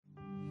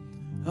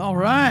All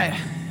right.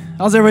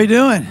 How's everybody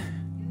doing?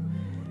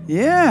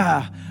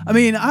 Yeah. I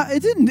mean, are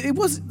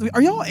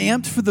y'all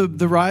amped for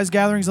the Rise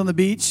gatherings on the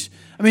beach?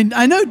 I mean,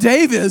 I know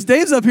Dave is.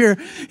 Dave's up here,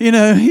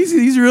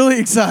 he's really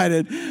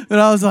excited. But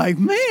I was like,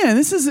 man,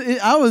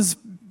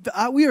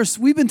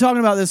 we've been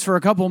talking about this for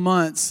a couple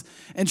months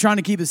and trying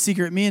to keep it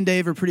secret. Me and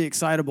Dave are pretty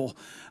excitable.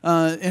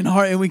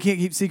 And we can't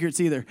keep secrets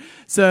either.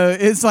 So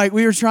it's like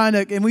we were trying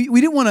to, and we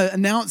didn't want to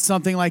announce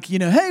something like,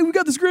 hey, we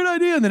got this great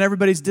idea, and then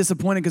everybody's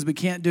disappointed because we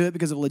can't do it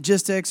because of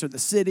logistics or the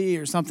city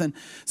or something.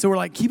 So we're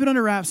like, keep it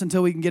under wraps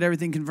until we can get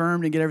everything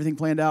confirmed and get everything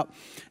planned out.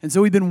 And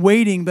so we've been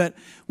waiting, but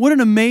what an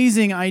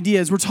amazing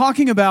idea. As we're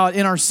talking about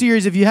in our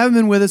series, if you haven't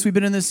been with us, we've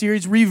been in this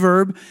series,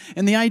 Reverb,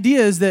 and the idea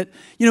is that,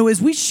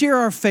 as we share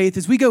our faith,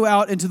 as we go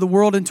out into the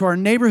world, into our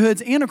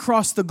neighborhoods and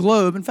across the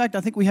globe, in fact,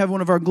 I think we have one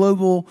of our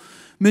global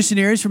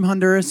missionaries from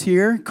Honduras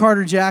here.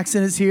 Carter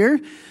Jackson is here.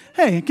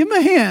 Hey, give him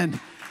a hand.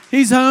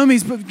 He's home.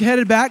 He's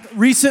headed back.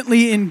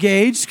 Recently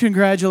engaged.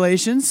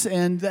 Congratulations.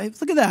 And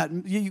look at that.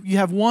 You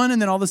have one,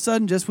 and then all of a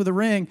sudden, just with a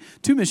ring,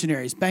 2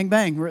 missionaries. Bang,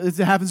 bang. It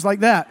happens like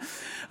that.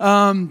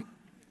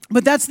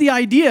 But that's the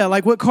idea,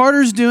 like what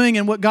Carter's doing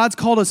and what God's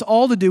called us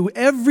all to do.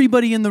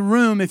 Everybody in the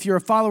room, if you're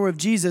a follower of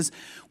Jesus,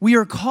 we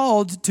are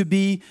called to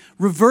be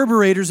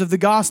reverberators of the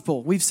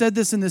gospel. We've said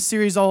this in this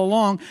series all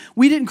along.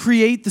 We didn't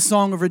create the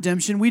song of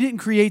redemption. We didn't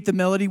create the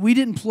melody. We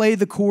didn't play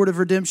the chord of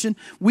redemption.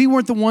 We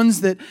weren't the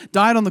ones that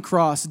died on the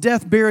cross.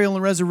 Death, burial,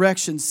 and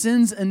resurrection.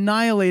 Sins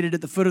annihilated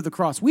at the foot of the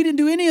cross. We didn't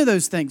do any of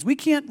those things. We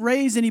can't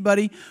raise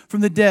anybody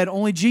from the dead.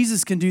 Only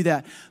Jesus can do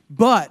that.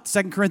 But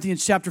 2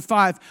 Corinthians chapter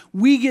 5,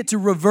 we get to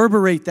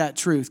reverberate that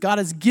truth. God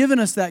has given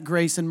us that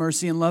grace and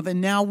mercy and love, and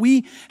now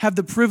we have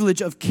the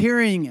privilege of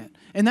carrying it.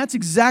 And that's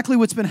exactly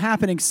what's been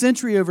happening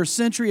century over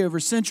century over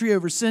century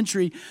over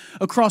century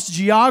across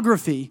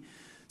geography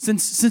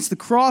since the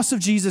cross of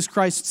Jesus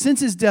Christ,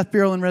 since his death,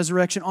 burial, and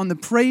resurrection, on the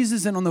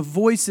praises and on the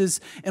voices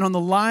and on the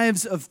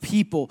lives of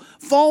people.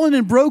 Fallen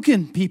and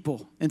broken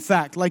people, in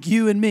fact, like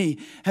you and me,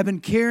 have been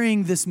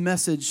carrying this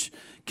message,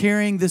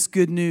 carrying this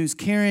good news,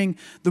 carrying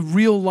the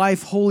real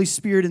life Holy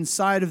Spirit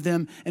inside of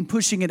them and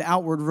pushing it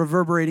outward,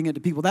 reverberating it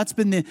to people. That's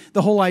been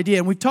the whole idea.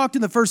 And we've talked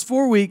in the first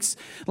 4 weeks,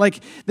 like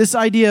this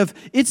idea of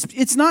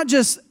it's not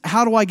just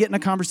how do I get in a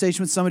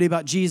conversation with somebody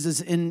about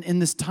Jesus in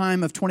this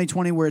time of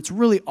 2020 where it's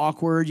really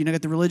awkward, you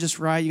got the religious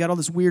right, you got all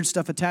this weird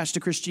stuff attached to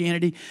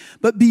Christianity.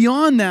 But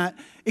beyond that,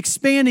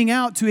 expanding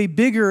out to a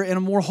bigger and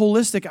a more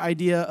holistic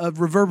idea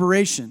of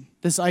reverberation.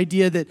 This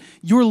idea that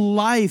your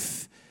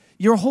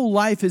whole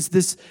life is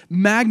this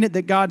magnet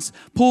that God's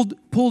pulled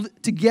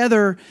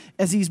together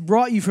as he's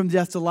brought you from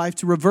death to life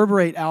to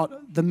reverberate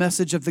out the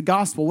message of the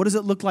gospel. What does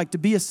it look like to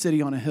be a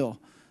city on a hill?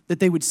 That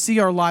they would see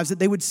our lives, that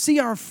they would see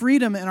our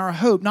freedom and our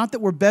hope. Not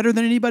that we're better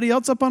than anybody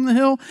else up on the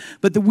hill,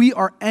 but that we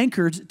are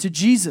anchored to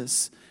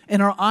Jesus.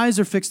 And our eyes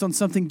are fixed on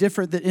something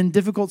different, that in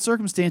difficult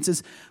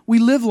circumstances, we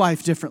live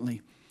life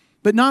differently.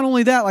 But not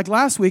only that, like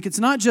last week, it's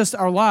not just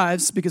our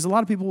lives, because a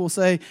lot of people will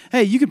say,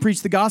 hey, you can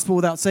preach the gospel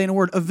without saying a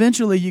word.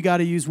 Eventually, you got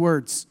to use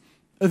words.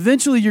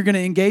 Eventually, you're going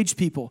to engage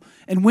people.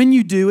 And when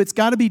you do, it's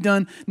got to be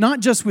done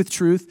not just with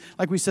truth,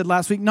 like we said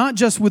last week, not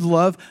just with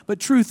love, but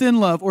truth in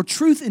love or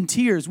truth in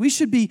tears. We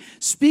should be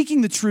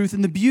speaking the truth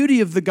and the beauty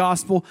of the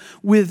gospel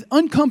with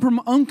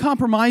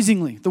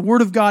uncompromisingly. The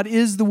Word of God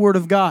is the Word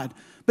of God.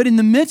 But in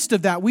the midst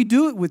of that, we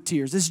do it with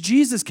tears. As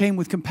Jesus came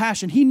with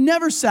compassion, he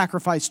never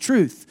sacrificed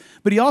truth,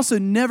 but he also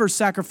never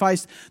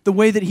sacrificed the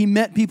way that he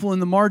met people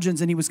in the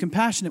margins and he was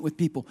compassionate with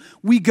people.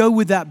 We go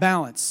with that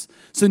balance.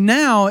 So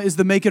now is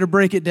the make it or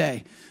break it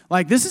day.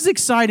 Like, this is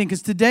exciting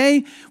because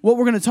today, what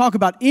we're going to talk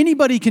about,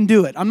 anybody can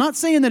do it. I'm not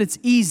saying that it's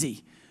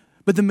easy,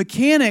 but the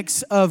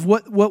mechanics of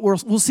what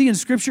we'll see in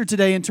Scripture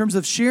today in terms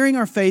of sharing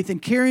our faith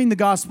and carrying the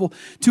gospel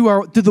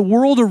to the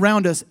world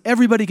around us,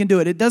 everybody can do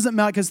it. It doesn't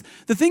matter, because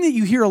the thing that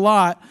you hear a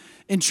lot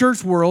in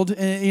church world,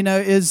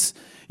 is,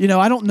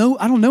 I don't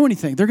know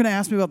anything. They're going to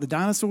ask me about the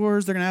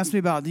dinosaurs. They're going to ask me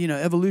about,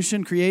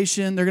 evolution,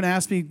 creation. They're going to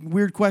ask me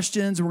weird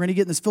questions, and we're going to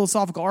get in this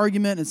philosophical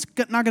argument. It's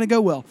not going to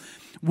go well.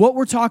 What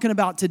we're talking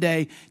about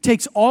today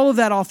takes all of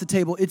that off the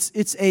table. It's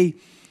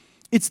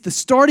the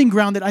starting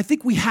ground that I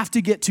think we have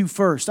to get to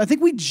first. I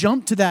think we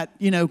jump to that,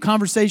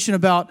 conversation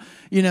about,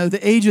 the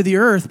age of the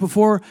earth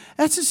before.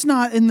 That's just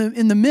not in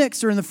the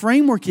mix or in the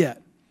framework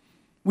yet.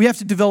 We have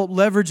to develop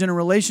leverage in a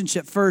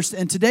relationship first.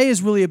 And today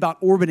is really about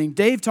orbiting.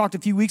 Dave talked a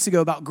few weeks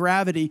ago about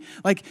gravity.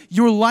 Like,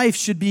 your life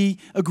should be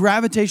a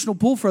gravitational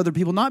pull for other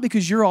people, not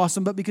because you're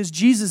awesome, but because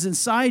Jesus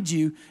inside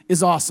you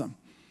is awesome.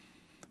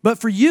 But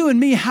for you and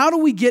me, how do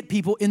we get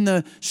people in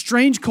the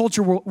strange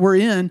culture we're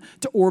in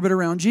to orbit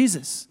around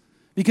Jesus?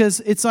 Because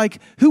it's like,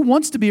 who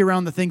wants to be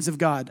around the things of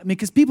God? I mean,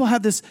 because people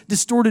have this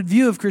distorted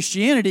view of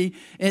Christianity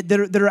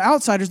that are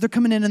outsiders. They're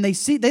coming in and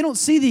they don't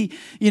see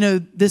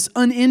this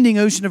unending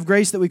ocean of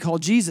grace that we call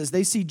Jesus.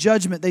 They see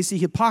judgment. They see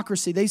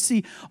hypocrisy. They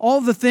see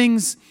all the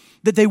things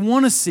that they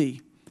want to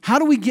see. How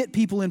do we get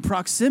people in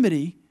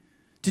proximity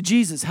to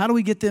Jesus? How do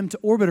we get them to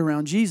orbit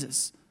around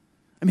Jesus?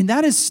 I mean,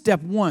 that is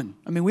step one.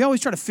 I mean, we always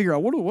try to figure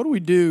out, what do we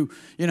do?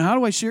 You know, how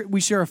do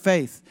we share our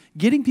faith?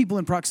 Getting people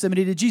in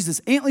proximity to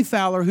Jesus. Antley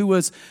Fowler, who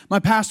was my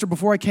pastor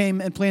before I came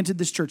and planted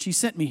this church, he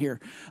sent me here,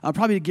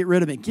 probably to get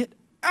rid of me. Get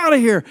out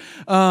of here.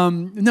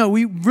 No,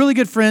 we really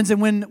good friends.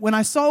 And when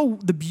I saw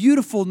the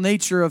beautiful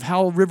nature of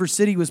how River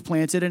City was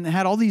planted, and it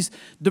had all these,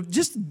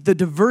 just the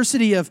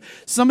diversity of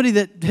somebody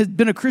that had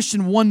been a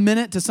Christian 1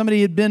 minute to somebody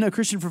who had been a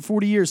Christian for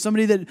 40 years,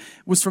 somebody that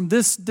was from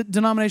this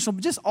denominational,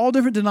 just all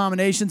different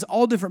denominations,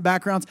 all different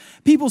backgrounds,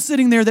 people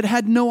sitting there that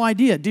had no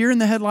idea, deer in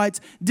the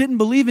headlights, didn't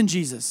believe in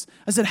Jesus.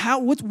 I said,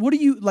 what are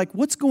you, like,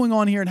 what's going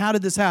on here and how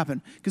did this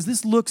happen? Because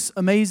this looks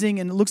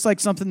amazing and it looks like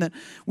something that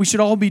we should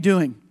all be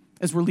doing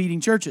as we're leading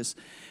churches.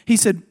 He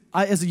said,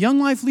 as a young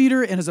life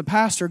leader and as a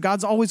pastor,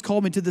 God's always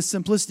called me to this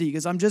simplicity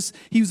because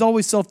he was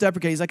always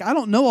self-deprecating. He's like, I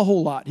don't know a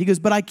whole lot. He goes,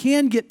 but I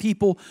can get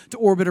people to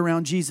orbit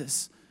around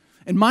Jesus.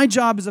 And my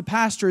job as a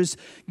pastor is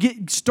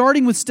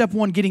starting with step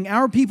one, getting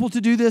our people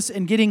to do this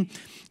and getting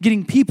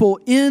people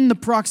in the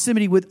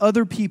proximity with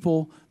other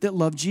people that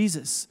love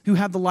Jesus, who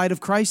have the light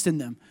of Christ in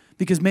them.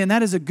 Because, man,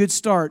 that is a good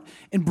start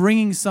in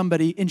bringing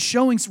somebody and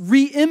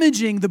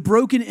re-imaging the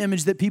broken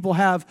image that people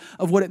have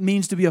of what it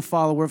means to be a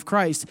follower of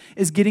Christ,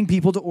 is getting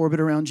people to orbit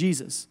around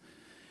Jesus.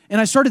 And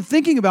I started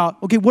thinking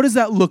about, okay, what does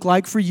that look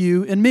like for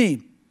you and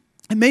me?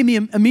 It made me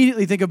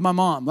immediately think of my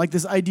mom, like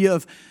this idea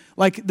of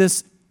like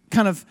this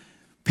kind of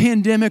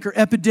pandemic or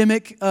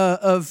epidemic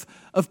of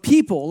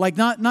people, like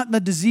not the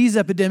disease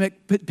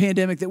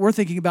pandemic that we're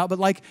thinking about, but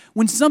like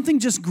when something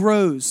just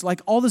grows,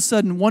 like all of a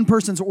sudden one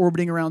person's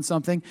orbiting around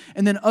something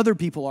and then other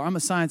people are. I'm a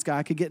science guy.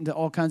 I could get into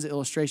all kinds of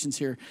illustrations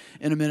here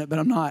in a minute, but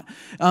I'm not.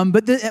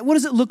 But what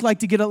does it look like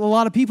to get a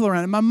lot of people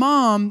around? And my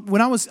mom,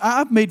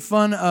 I've made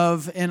fun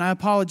of, and I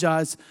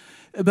apologize,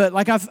 but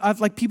like I've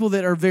like people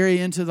that are very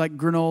into like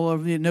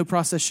granola, no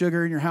processed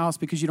sugar in your house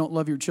because you don't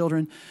love your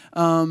children.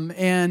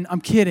 And I'm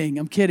kidding.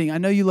 I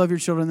know you love your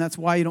children. That's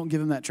why you don't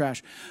give them that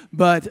trash.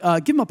 But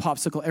give them a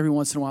popsicle every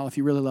once in a while if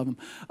you really love them.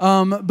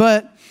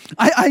 But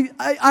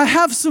I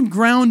have some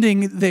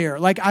grounding there.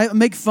 Like I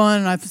make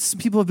fun, and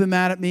people have been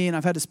mad at me, and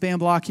I've had to spam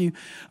block you.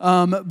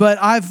 But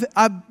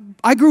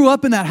I grew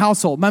up in that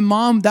household. My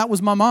mom, that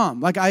was my mom.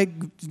 Like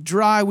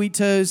dry wheat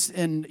toast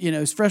and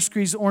fresh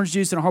squeezed orange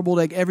juice and a hard-boiled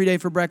egg every day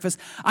for breakfast.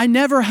 I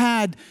never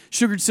had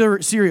sugared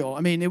cereal. I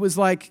mean, it was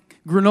like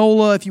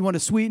granola. If you want to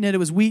sweeten it, it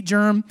was wheat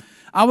germ.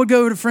 I would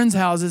go to friends'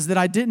 houses that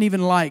I didn't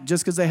even like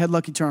just because they had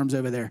Lucky Charms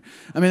over there.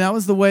 I mean, that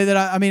was the way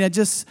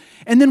that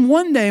and then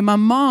one day my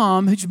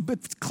mom, who's a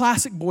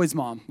classic boys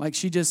mom, like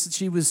she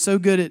was so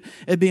good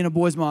at being a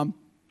boys mom.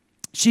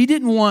 She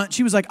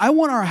was like, I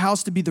want our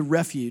house to be the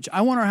refuge. I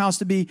want our house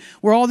to be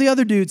where all the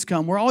other dudes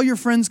come, where all your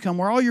friends come,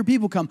 where all your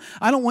people come.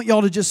 I don't want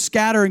y'all to just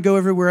scatter and go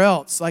everywhere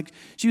else. Like,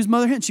 she was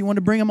mother hen. She wanted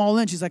to bring them all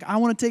in. She's like, I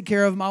want to take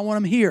care of them. I want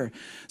them here.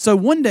 So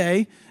one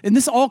day, and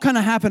this all kind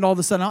of happened all of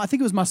a sudden. I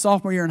think it was my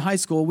sophomore year in high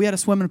school. We had a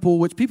swimming pool,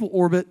 which people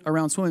orbit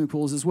around swimming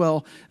pools as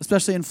well,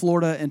 especially in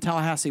Florida and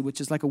Tallahassee,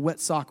 which is like a wet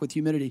sock with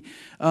humidity.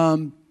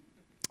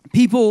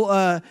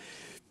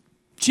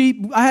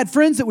 I had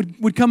friends that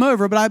would come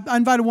over, but I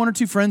invited one or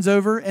two friends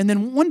over. And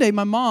then one day,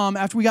 my mom,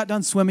 after we got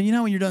done swimming,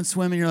 when you're done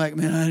swimming, you're like,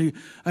 man,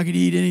 I could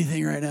eat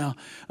anything right now.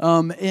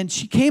 And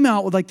she came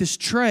out with like this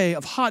tray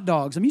of hot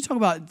dogs. I mean, you talk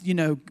about,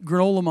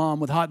 granola mom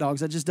with hot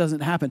dogs. That just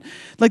doesn't happen.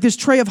 Like this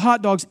tray of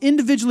hot dogs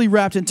individually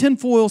wrapped in tin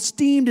foil,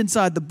 steamed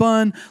inside the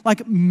bun,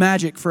 like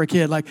magic for a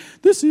kid. Like,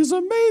 this is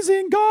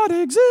amazing. God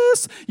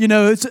exists.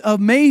 It's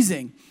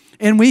amazing.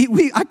 And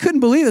I couldn't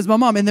believe it as my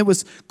mom. And there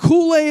was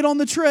Kool-Aid on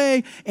the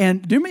tray.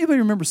 And do anybody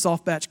remember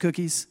soft batch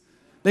cookies?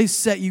 They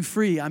set you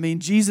free. I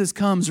mean, Jesus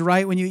comes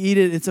right when you eat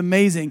it. It's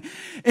amazing.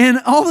 And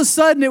all of a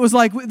sudden, it was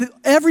like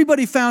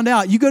everybody found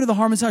out. You go to the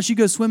Harmon's house, you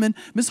go swimming.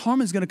 Miss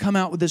Harmon's going to come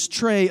out with this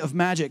tray of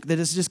magic that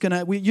is just going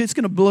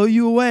to blow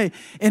you away.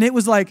 And it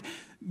was like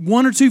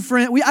one or two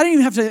friends. I didn't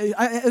even have to.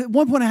 At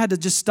one point, I had to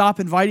just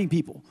stop inviting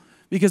people.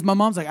 Because my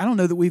mom's like, I don't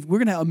know that we're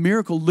going to have a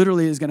miracle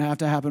literally is going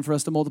to happen for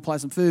us to multiply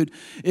some food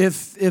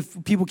if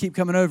people keep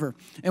coming over.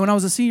 And when I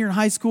was a senior in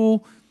high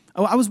school,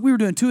 we were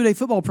doing 2-a-day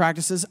football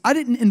practices. I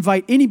didn't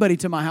invite anybody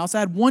to my house.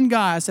 I had one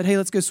guy. I said, hey,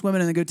 let's go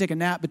swimming and then go take a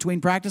nap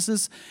between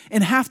practices.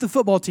 And half the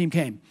football team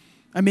came.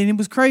 I mean, it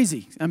was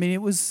crazy. I mean,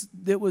 it was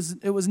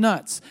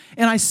nuts.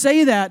 And I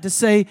say that to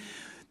say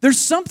there's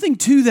something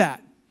to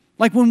that.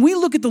 Like when we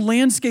look at the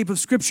landscape of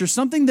Scripture,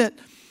 something that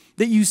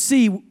you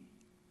see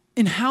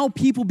in how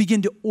people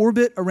begin to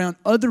orbit around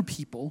other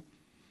people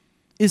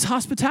is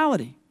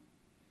hospitality.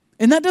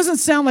 And that doesn't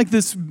sound like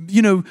this,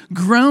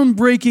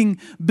 groundbreaking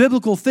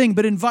biblical thing,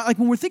 but like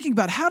when we're thinking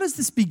about how does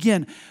this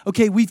begin?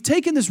 Okay, we've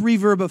taken this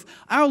reverb of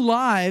our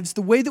lives,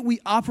 the way that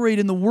we operate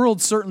in the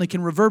world certainly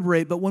can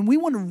reverberate, but when we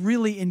want to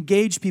really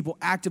engage people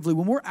actively,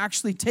 when we're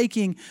actually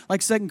taking,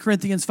 like 2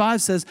 Corinthians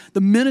 5 says,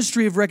 the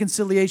ministry of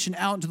reconciliation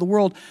out into the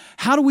world,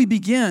 how do we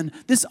begin?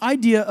 This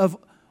idea of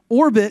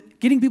orbit,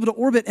 getting people to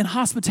orbit, and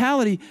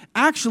hospitality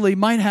actually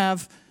might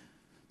have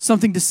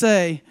something to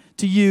say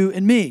to you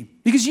and me.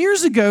 Because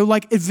years ago,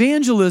 like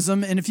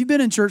evangelism, and if you've been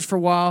in church for a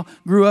while,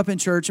 grew up in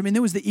church, I mean,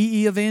 there was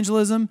the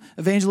evangelism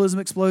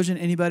explosion.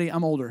 Anybody?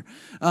 I'm older.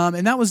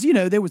 And that was,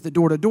 there was the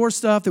door-to-door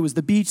stuff. There was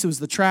the beach. There was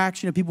the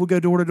tracts. People would go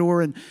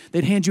door-to-door, and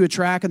they'd hand you a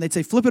tract, and they'd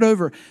say, flip it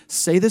over,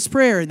 say this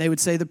prayer. And they would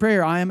say the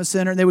prayer, I am a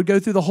sinner. And they would go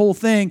through the whole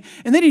thing,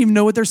 and they didn't even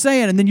know what they're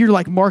saying. And then you're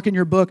like marking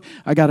your book,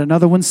 I got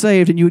another one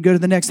saved, and you would go to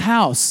the next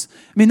house.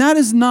 I mean, that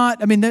is not,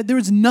 there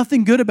is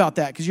nothing good about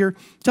that, because you're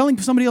telling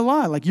somebody a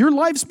lie. Like, your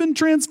life's been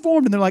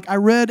transformed. And they're like, I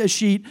read a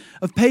sheet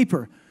of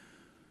paper.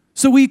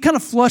 So we kind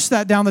of flushed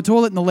that down the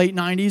toilet in the late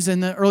 90s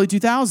and the early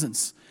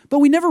 2000s. But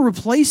we never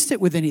replaced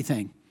it with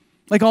anything.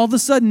 Like, all of a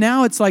sudden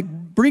now it's like,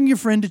 bring your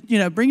friend,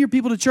 bring your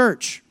people to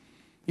church,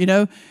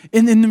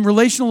 in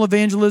relational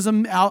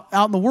evangelism out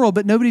in the world,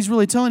 but nobody's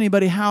really telling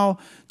anybody how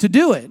to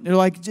do it. They're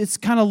like, it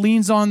kind of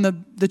leans on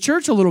the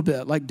church a little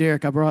bit. Like,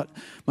 Derek, I brought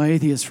my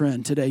atheist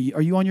friend today.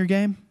 Are you on your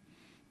game?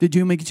 Did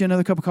you make you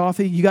another cup of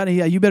coffee? You got any?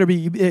 Yeah, you better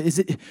be. Is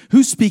it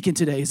who's speaking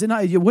today? Is it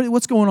not?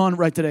 What's going on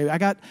right today? I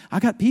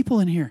got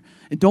people in here,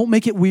 and don't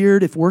make it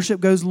weird. If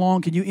worship goes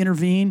long, can you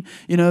intervene?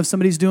 If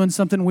somebody's doing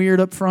something weird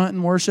up front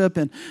in worship,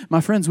 and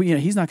my friends,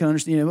 he's not going to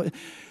understand.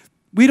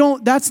 We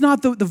don't. That's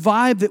not the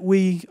vibe that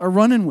we are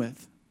running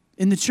with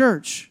in the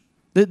church.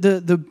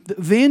 The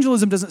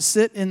evangelism doesn't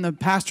sit in the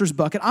pastor's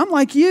bucket. I'm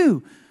like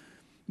you,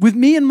 with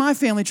me and my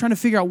family, trying to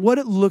figure out what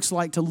it looks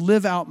like to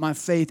live out my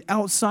faith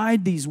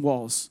outside these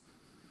walls.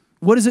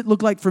 What does it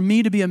look like for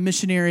me to be a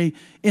missionary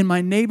in my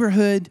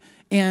neighborhood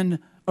and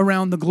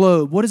around the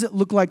globe? What does it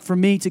look like for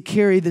me to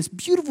carry this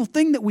beautiful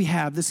thing that we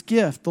have, this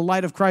gift, the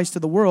light of Christ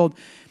to the world?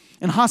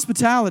 And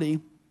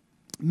hospitality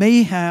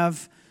may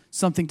have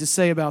something to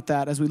say about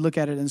that as we look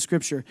at it in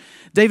Scripture.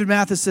 David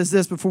Mathis says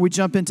this before we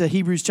jump into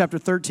Hebrews chapter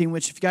 13,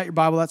 which if you got your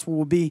Bible, that's where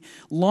we'll be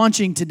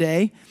launching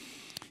today.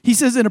 He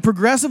says, in a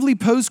progressively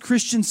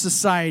post-Christian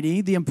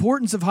society, the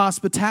importance of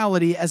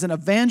hospitality as an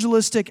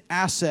evangelistic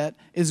asset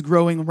is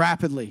growing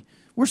rapidly.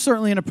 We're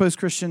certainly in a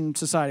post-Christian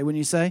society, wouldn't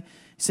you say?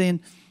 He's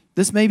saying,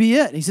 this may be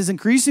it. He says,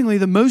 increasingly,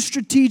 the most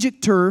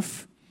strategic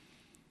turf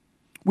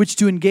which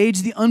to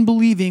engage the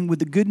unbelieving with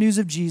the good news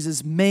of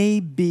Jesus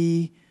may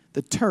be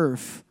the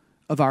turf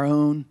of our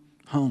own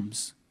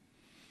homes.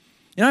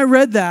 And I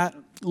read that.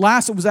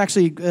 It was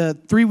actually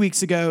 3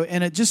 weeks ago,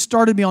 and it just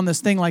started me on this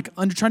thing, like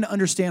trying to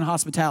understand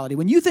hospitality.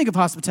 When you think of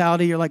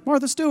hospitality, you're like,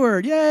 Martha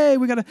Stewart, yay,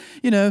 we got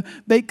to,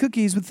 bake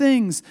cookies with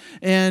things.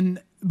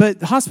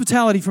 But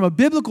hospitality from a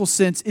biblical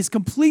sense is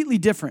completely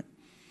different.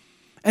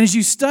 And as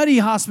you study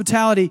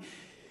hospitality,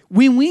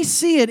 when we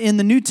see it in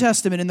the New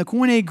Testament, in the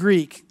Koine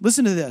Greek,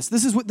 listen to this.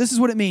 This is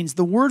what it means.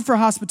 The word for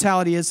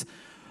hospitality is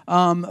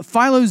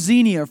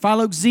philoxenia or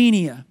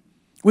philoxenia,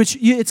 which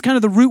it's kind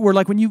of the root word,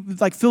 like when you,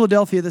 like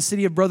Philadelphia, the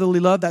city of brotherly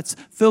love, that's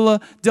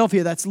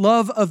Philadelphia. That's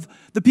love of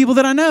the people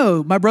that I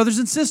know, my brothers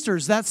and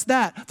sisters, that's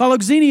that.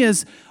 Philoxenia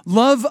is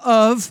love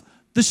of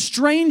the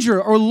stranger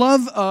or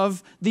love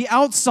of the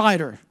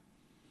outsider.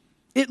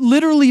 It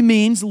literally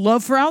means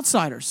love for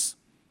outsiders,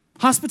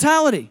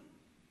 hospitality.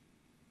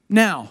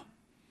 Now,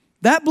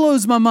 that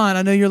blows my mind.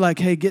 I know you're like,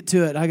 hey, get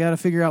to it. I got to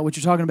figure out what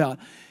you're talking about.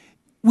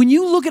 When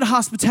you look at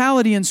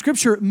hospitality in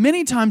Scripture,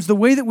 many times the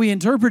way that we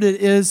interpret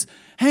it is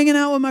hanging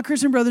out with my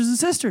Christian brothers and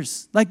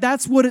sisters. Like,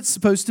 that's what it's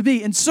supposed to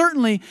be. And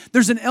certainly,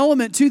 there's an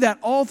element to that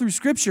all through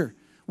Scripture.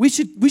 We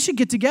should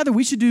get together.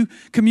 We should do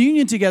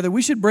communion together.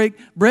 We should break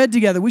bread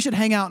together. We should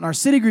hang out in our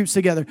city groups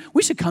together.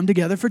 We should come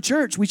together for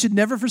church. We should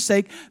never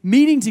forsake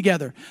meeting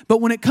together.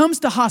 But when it comes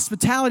to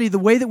hospitality, the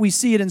way that we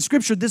see it in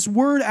Scripture, this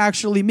word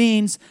actually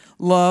means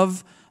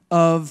love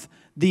of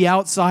the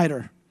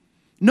outsider.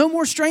 No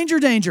more stranger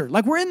danger.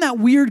 Like, we're in that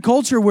weird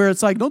culture where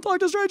it's like, don't talk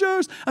to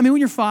strangers. I mean,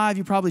 when you're 5,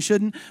 you probably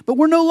shouldn't, but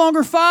we're no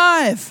longer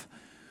 5.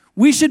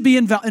 We should be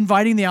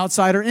inviting the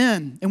outsider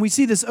in. And we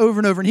see this over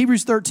and over. In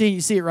Hebrews 13,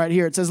 you see it right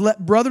here. It says,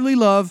 let brotherly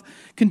love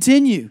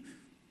continue.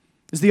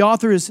 As the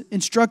author is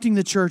instructing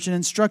the church and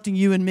instructing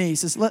you and me. He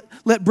says,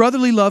 let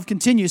brotherly love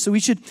continue. So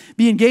we should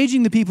be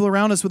engaging the people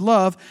around us with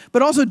love,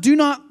 but also do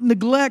not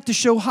neglect to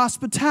show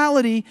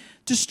hospitality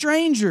to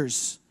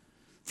strangers.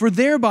 For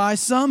thereby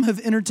some have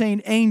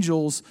entertained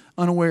angels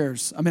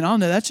unawares. I mean, I don't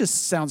know, that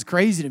just sounds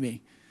crazy to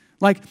me.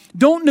 Like,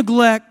 don't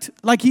neglect,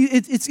 like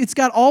it's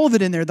got all of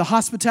it in there, the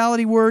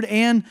hospitality word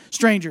and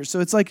strangers. So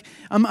it's like,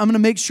 I'm going to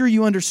make sure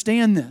you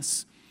understand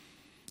this.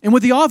 And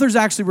what the author's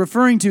actually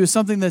referring to is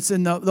something that's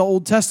in the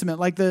Old Testament,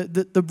 like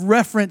the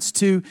reference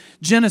to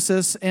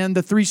Genesis and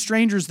the 3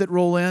 strangers that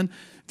roll in.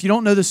 If you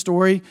don't know the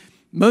story,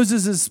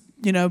 Moses is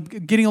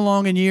getting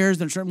along in years.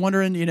 They're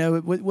wondering,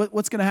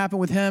 what's going to happen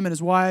with him and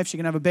his wife. She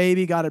can have a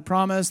baby. God had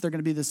promised. They're going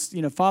to be this,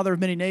 father of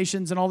many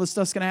nations, and all this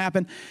stuff's going to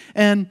happen.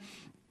 And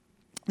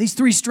these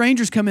 3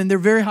 strangers come in. They're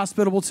very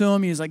hospitable to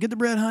him. He's like, get the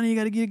bread, honey. You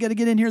got to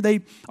get in here.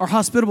 They are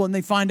hospitable, and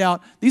they find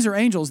out these are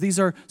angels. These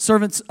are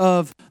servants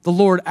of the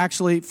Lord,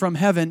 actually from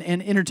heaven,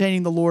 and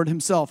entertaining the Lord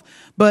himself.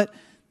 But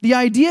the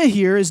idea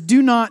here is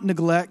do not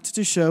neglect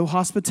to show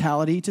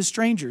hospitality to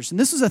strangers. And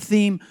this is a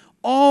theme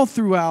all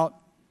throughout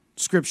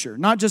Scripture,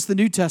 not just the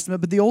New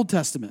Testament, but the Old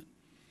Testament.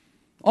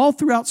 All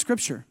throughout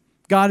Scripture,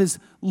 God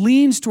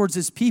leans towards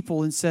his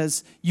people and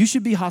says, you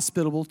should be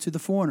hospitable to the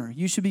foreigner.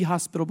 You should be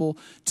hospitable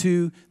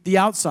to the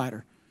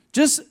outsider.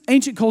 Just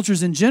ancient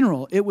cultures in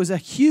general, it was a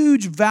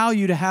huge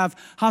value to have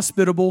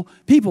hospitable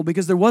people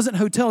because there wasn't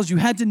hotels. You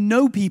had to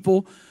know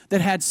people that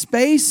had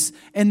space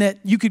and that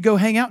you could go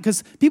hang out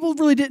because people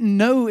really didn't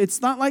know.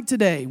 It's not like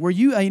today where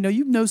you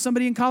know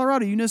somebody in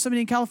Colorado, you know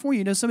somebody in California,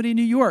 you know somebody in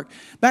New York.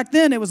 Back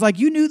then, it was like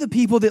you knew the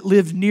people that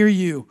lived near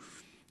you.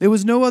 There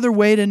was no other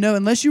way to know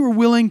unless you were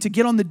willing to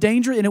get on the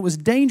danger, and it was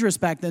dangerous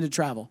back then to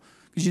travel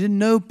because you didn't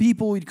know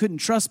people, you couldn't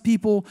trust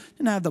people,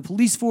 didn't have the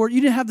police for it, you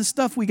didn't have the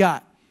stuff we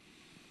got.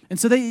 And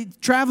so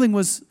traveling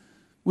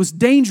was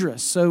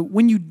dangerous. So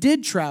when you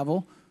did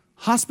travel,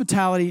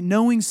 hospitality,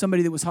 knowing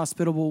somebody that was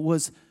hospitable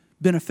was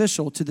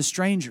beneficial to the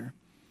stranger.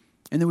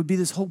 And there would be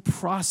this whole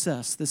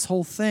process, this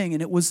whole thing.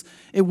 And it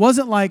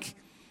wasn't like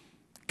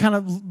kind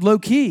of low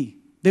key.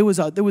 There was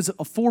a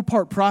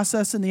 4-part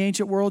process in the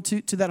ancient world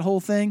to that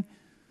whole thing.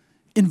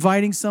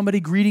 Inviting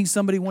somebody, greeting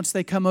somebody once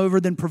they come over,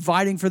 then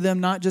providing for them,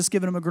 not just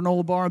giving them a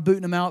granola bar and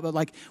booting them out, but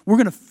like, we're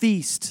going to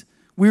feast.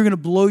 We're going to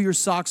blow your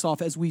socks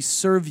off as we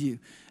serve you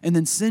and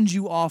then send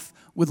you off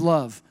with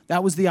love.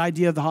 That was the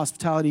idea of the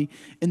hospitality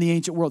in the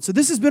ancient world. So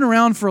this has been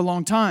around for a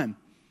long time.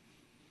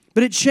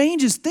 But it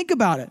changes. Think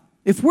about it.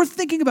 If we're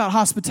thinking about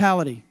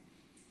hospitality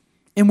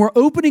and we're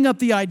opening up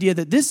the idea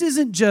that this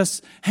isn't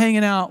just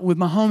hanging out with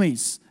my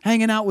homies,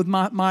 hanging out with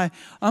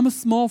I'm a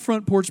small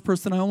front porch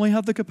person. I only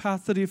have the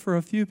capacity for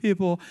a few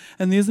people,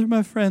 and these are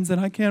my friends,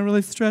 and I can't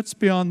really stretch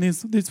beyond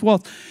these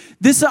walls.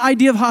 This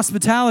idea of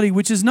hospitality,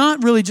 which is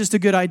not really just a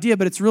good idea,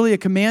 but it's really a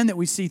command that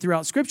we see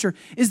throughout Scripture,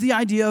 is the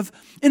idea of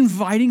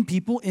inviting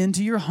people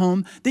into your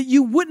home that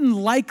you wouldn't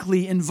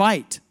likely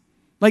invite.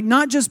 Like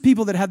not just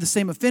people that have the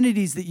same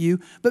affinities that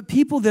you, but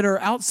people that are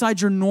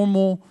outside your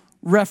normal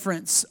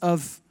reference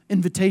of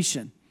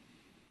invitation,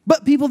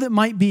 but people that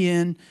might be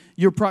in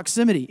your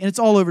proximity. And it's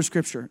all over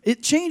Scripture.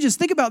 It changes.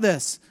 Think about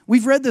this.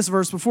 We've read this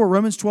verse before,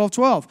 Romans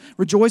 12:12.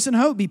 Rejoice in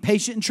hope, be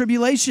patient in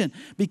tribulation,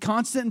 be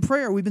constant in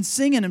prayer. We've been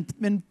singing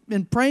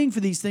and praying for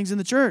these things in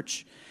the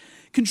church.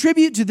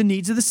 Contribute to the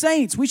needs of the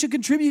saints. We should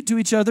contribute to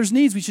each other's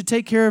needs. We should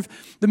take care of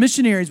the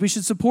missionaries. We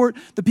should support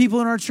the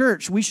people in our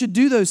church. We should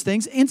do those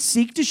things and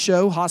seek to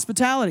show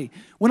hospitality.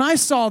 When I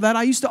saw that,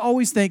 I used to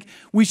always think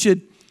we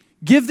should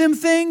give them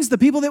things, the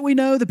people that we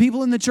know, the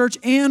people in the church,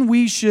 and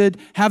we should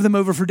have them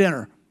over for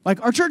dinner. Like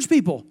our church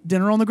people,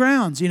 dinner on the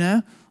grounds,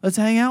 Let's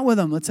hang out with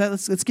them.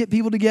 Let's get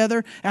people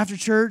together after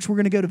church. We're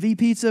going to go to V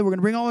Pizza. We're going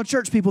to bring all our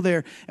church people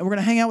there, and we're going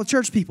to hang out with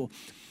church people.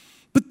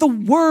 But the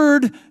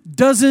word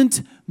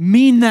doesn't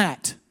mean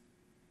that.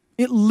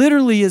 It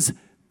literally is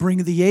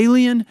bring the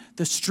alien,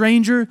 the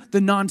stranger,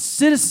 the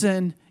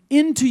non-citizen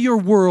into your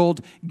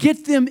world,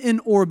 get them in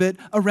orbit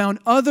around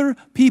other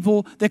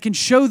people that can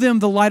show them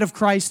the light of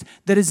Christ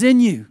that is in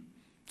you.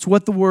 It's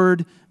what the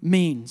word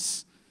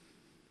means.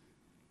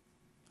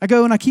 I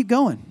go and I keep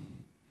going.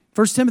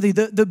 1 Timothy,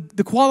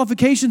 the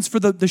qualifications for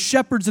the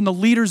shepherds and the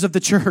leaders of the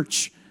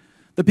church,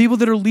 the people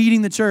that are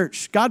leading the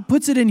church. God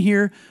puts it in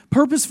here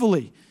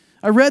purposefully.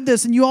 I read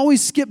this and you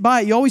always skip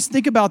by it. You always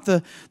think about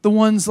the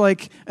ones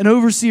like an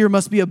overseer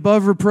must be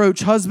above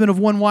reproach, husband of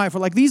one wife. Or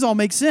like these all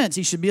make sense.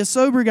 He should be a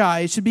sober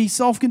guy. He should be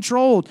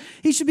self-controlled.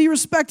 He should be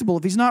respectable.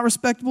 If he's not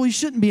respectable, he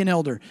shouldn't be an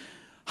elder.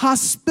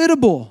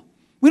 Hospitable.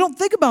 We don't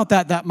think about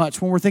that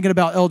much when we're thinking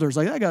about elders.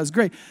 Like that guy's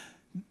great.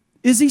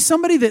 Is he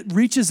somebody that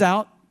reaches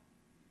out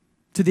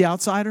to the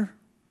outsider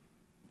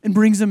and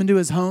brings them into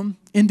his home,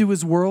 into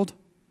his world?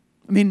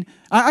 I mean,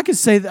 I could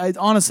say that,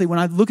 honestly, when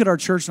I look at our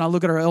church and I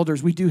look at our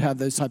elders, we do have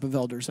those type of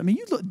elders. I mean,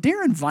 you look,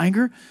 Darren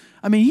Vinger,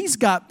 he's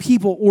got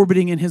people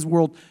orbiting in his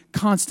world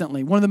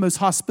constantly. One of the most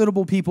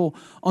hospitable people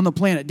on the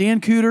planet.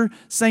 Dan Cooter,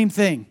 same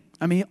thing.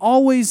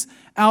 Always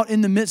out in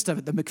the midst of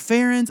it. The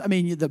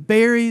McFerrins, the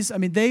Berries,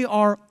 they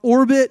are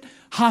orbit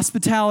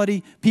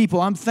hospitality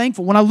people. I'm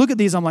thankful. When I look at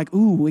these, I'm like,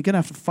 ooh, we're going to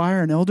have to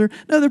fire an elder?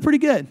 No, they're pretty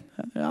good.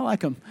 I like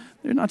them.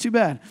 They're not too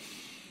bad.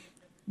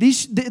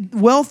 These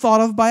well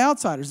thought of by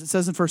outsiders, it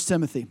says in 1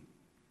 Timothy.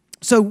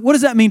 So what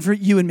does that mean for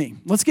you and me?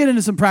 Let's get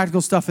into some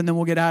practical stuff and then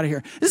we'll get out of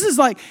here. This is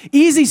like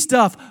easy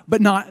stuff,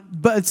 but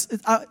it's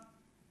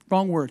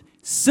wrong word.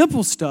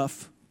 Simple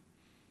stuff,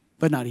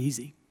 but not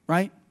easy,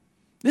 right?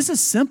 This is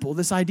simple,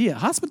 this idea.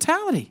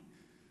 Hospitality.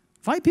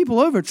 Invite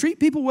people over, treat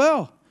people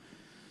well.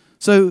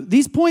 So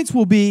these points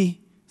will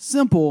be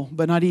simple,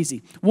 but not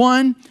easy.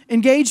 1,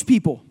 engage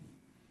people.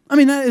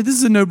 This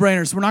is a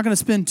no-brainer, so we're not going to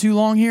spend too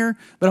long here,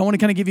 but I want to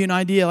kind of give you an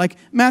idea. Like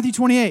Matthew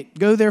 28,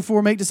 go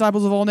therefore, make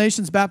disciples of all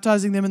nations,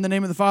 baptizing them in the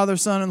name of the Father,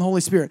 Son, and the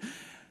Holy Spirit.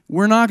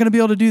 We're not going to be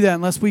able to do that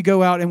unless we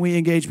go out and we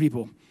engage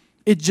people.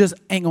 It just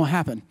ain't going to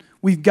happen.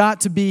 We've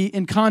got to be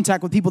in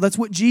contact with people. That's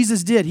what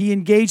Jesus did. He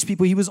engaged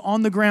people. He was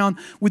on the ground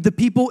with the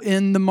people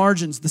in the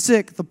margins, the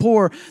sick, the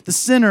poor, the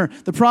sinner,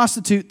 the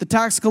prostitute, the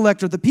tax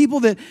collector, the people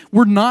that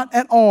were not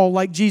at all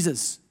like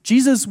Jesus.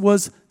 Jesus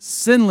was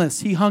sinless.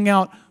 He hung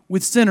out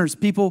with sinners,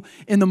 people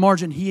in the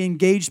margin. He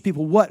engaged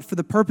people. What? For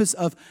the purpose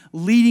of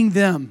leading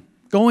them,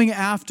 going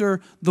after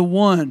the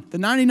one. The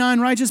 99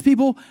 righteous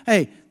people,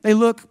 hey, They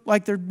look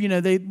like they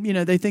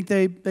think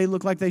they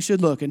look like they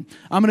should look. And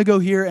I'm going to go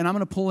here and I'm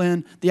going to pull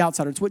in the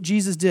outsider. It's what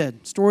Jesus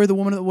did. Story of the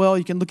woman at the well.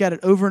 You can look at it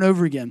over and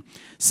over again.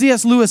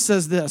 C.S. Lewis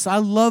says this. I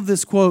love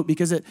this quote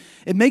because it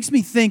makes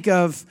me think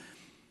of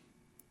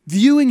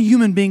viewing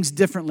human beings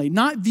differently,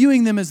 not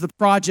viewing them as the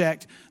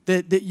project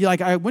that you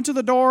like, I went to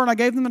the door and I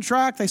gave them the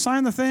tract, they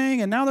signed the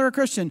thing, and now they're a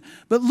Christian.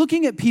 But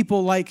looking at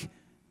people like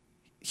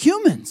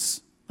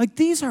humans. Like,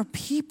 these are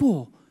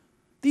people.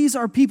 These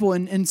are people.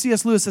 And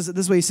C.S. Lewis says it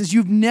this way. He says,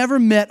 you've never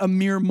met a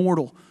mere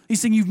mortal.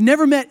 He's saying you've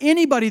never met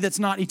anybody that's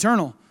not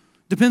eternal.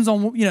 Depends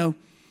on,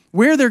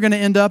 where they're going to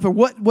end up or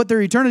what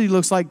their eternity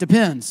looks like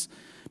depends.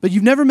 But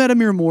you've never met a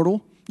mere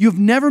mortal. You've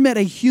never met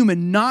a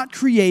human not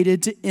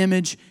created to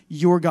image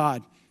your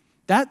God.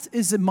 That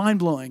is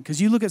mind-blowing because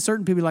you look at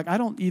certain people like, I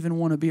don't even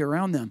want to be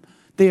around them.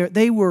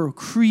 They were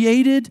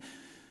created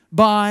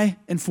by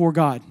and for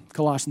God,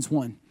 Colossians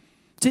 1.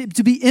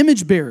 To be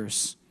image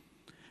bearers.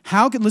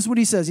 Listen what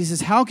he says. He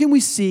says, how can we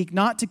seek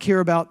not to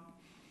care about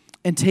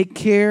and take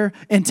care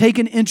and take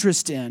an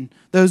interest in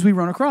those we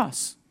run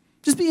across?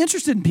 Just be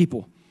interested in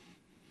people.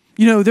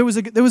 There was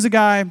a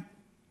guy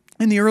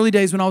in the early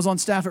days when I was on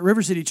staff at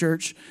River City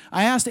Church.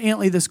 I asked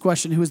Antley this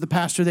question, who was the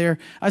pastor there.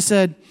 I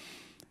said,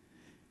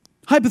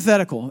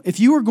 hypothetical, if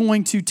you were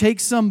going to take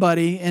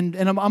somebody, and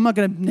I'm not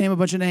going to name a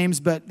bunch of names,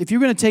 but if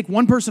you're going to take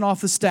one person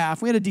off the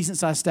staff, we had a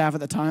decent-sized staff at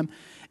the time,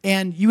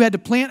 and you had to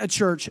plant a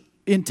church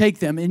and take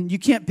them, and you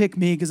can't pick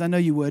me because I know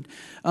you would,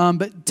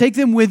 but take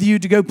them with you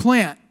to go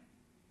plant,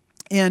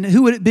 and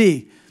who would it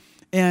be?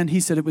 And he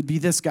said it would be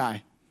this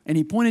guy. And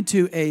he pointed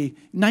to a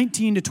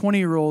 19 to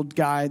 20-year-old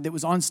guy that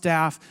was on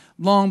staff,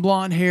 long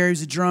blonde hair,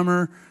 he's a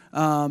drummer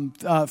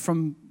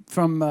from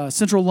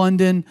Central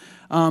London,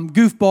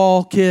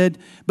 goofball kid.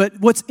 But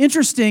what's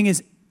interesting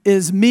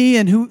is me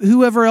and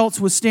whoever else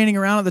was standing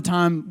around at the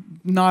time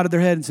nodded their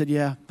head and said,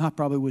 yeah, I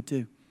probably would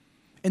too.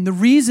 And the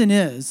reason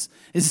is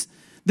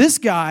this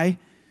guy,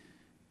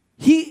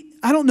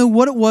 I don't know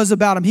what it was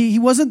about him. He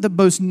wasn't the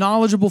most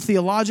knowledgeable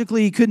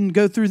theologically. He couldn't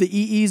go through the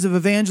EEs of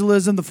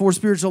evangelism, the 4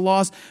 spiritual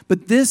laws.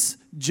 But this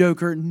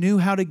joker knew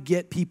how to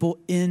get people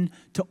into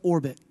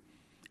orbit.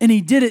 And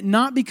he did it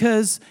not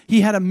because he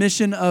had a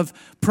mission of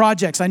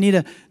projects. I need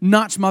to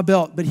notch my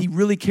belt, but he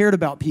really cared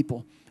about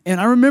people. And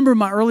I remember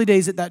my early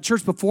days at that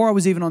church before I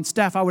was even on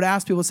staff, I would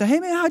ask people, say, hey,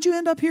 man, how'd you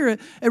end up here at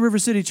River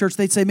City Church?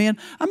 They'd say, man,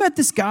 I met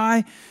this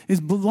guy,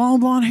 his long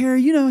blonde hair,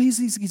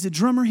 he's a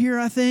drummer here,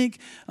 I think.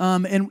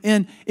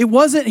 And it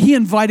wasn't he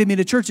invited me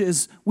to church, it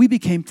was we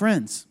became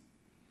friends.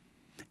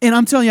 And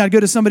I'm telling you, I'd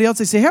go to somebody else,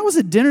 they say, hey, I was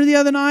at dinner the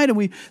other night, and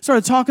we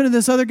started talking to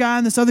this other guy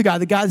and this other guy.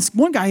 This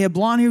one guy, he had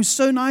blonde hair, he was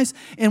so nice,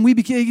 and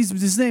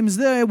his name is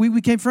there, we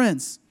became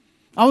friends.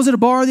 I was at a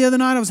bar the other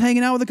night. I was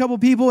hanging out with a couple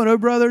of people at O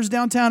Brothers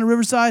downtown in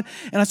Riverside,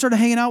 and I started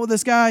hanging out with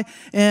this guy,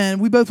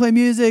 and we both play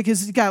music.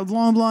 He's got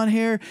long blonde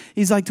hair.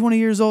 He's like 20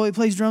 years old. He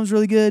plays drums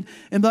really good.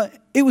 But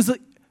it was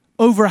like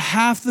over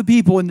half the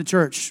people in the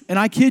church, and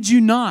I kid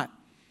you not,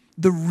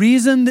 the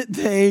reason that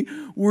they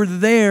were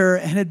there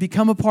and had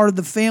become a part of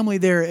the family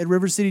there at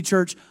River City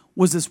Church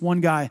was this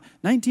one guy,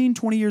 19,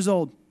 20 years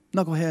old.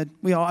 Knucklehead.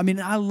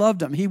 I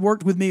loved him. He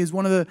worked with me. He was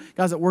one of the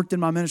guys that worked in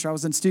my ministry. I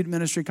was in student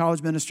ministry,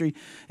 college ministry,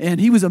 and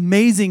he was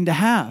amazing to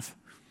have.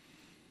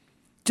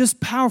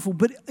 Just powerful,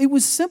 but it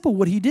was simple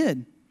what he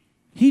did.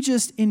 He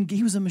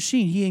was a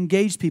machine. He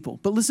engaged people.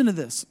 But listen to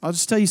this. I'll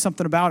just tell you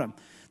something about him.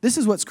 This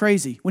is what's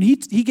crazy. When he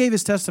gave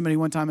his testimony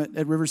one time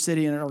at River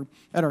City and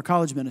at our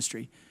college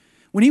ministry,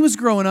 when he was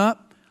growing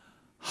up,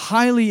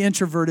 highly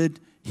introverted,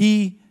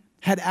 he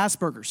had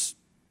Asperger's.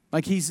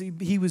 Like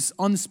he was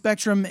on the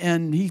spectrum,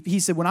 and he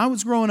said, when I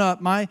was growing up,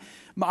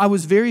 I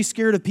was very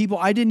scared of people.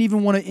 I didn't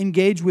even want to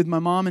engage with my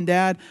mom and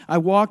dad. I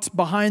walked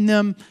behind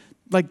them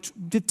like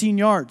 15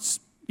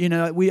 yards.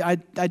 I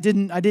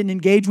didn't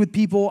engage with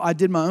people. I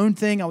did my own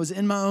thing. I was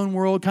in my own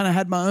world, kind of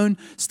had my own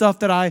stuff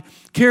that I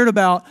cared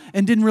about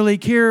and didn't really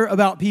care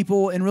about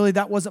people, and really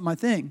that wasn't my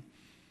thing.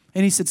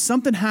 And he said,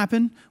 something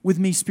happened with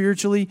me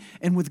spiritually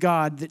and with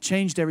God that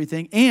changed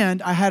everything. And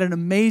I had an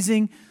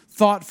amazing,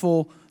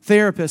 thoughtful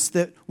therapist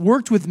that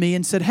worked with me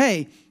and said,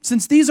 hey,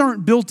 since these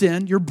aren't built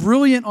in, you're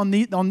brilliant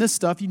on this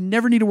stuff. You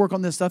never need to work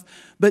on this stuff.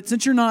 But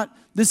since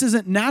this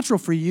isn't natural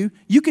for you,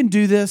 you can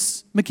do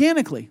this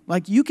mechanically.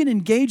 Like, you can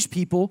engage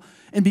people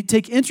and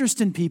take interest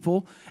in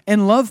people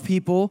and love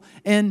people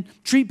and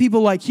treat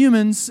people like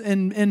humans,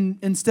 and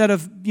instead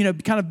of,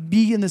 kind of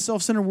be in the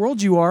self-centered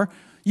world you are,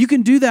 you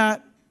can do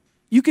that.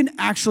 You can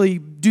actually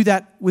do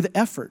that with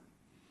effort.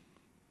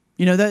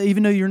 That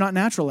even though you're not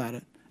natural at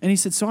it. And he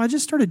said, so I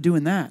just started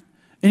doing that.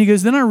 And he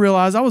goes, then I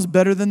realized I was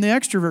better than the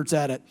extroverts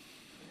at it.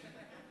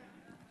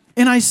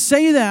 And I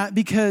say that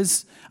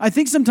because I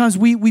think sometimes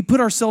we put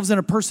ourselves in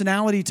a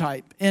personality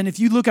type. And if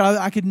you look at it,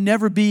 I could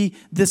never be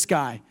this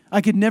guy.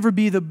 I could never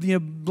be the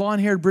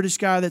blonde-haired British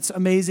guy that's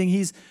amazing.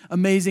 He's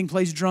amazing,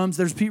 plays drums.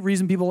 There's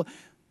reason people...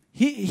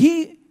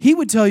 He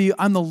would tell you,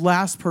 I'm the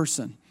last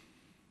person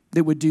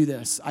that would do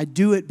this. I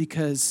do it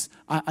because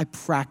I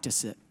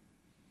practice it.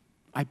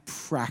 I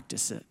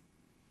practice it.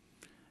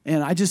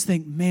 And I just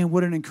think, man,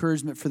 what an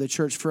encouragement for the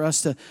church, for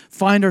us to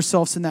find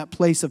ourselves in that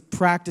place of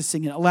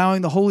practicing and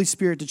allowing the Holy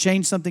Spirit to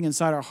change something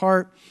inside our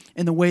heart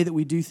and the way that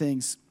we do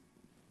things.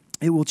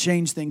 It will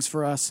change things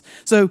for us.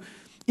 So,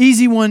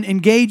 easy one,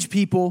 engage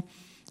people.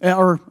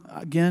 Or,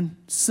 again,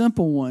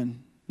 simple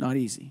one, not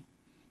easy.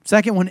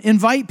 Second one,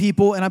 invite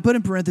people, and I put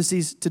in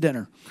parentheses, to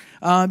dinner.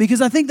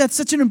 Because I think that's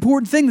such an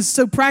important thing. That's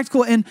so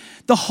practical. And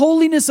the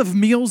holiness of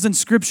meals in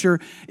Scripture,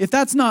 if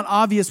that's not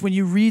obvious when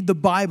you read the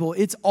Bible,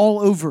 it's all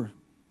over.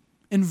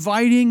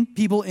 Inviting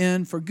people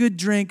in for good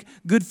drink,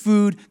 good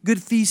food,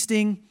 good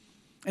feasting,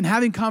 and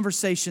having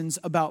conversations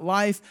about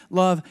life,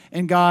 love,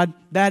 and God.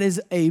 That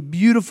is a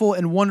beautiful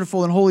and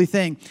wonderful and holy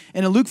thing.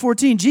 And in Luke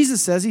 14,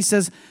 Jesus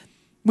says,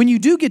 when you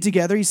do get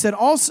together, he said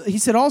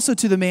also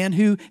to the man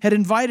who had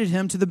invited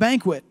him to the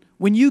banquet,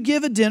 when you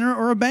give a dinner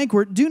or a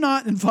banquet, do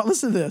not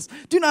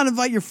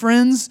invite your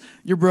friends,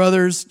 your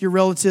brothers, your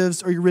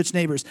relatives, or your rich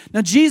neighbors.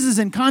 Now, Jesus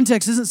in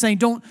context isn't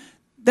saying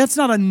that's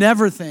not a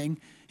never thing.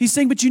 He's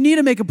saying, but you need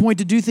to make a point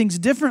to do things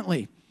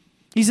differently.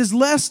 He says,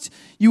 lest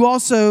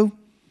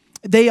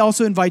they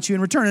also invite you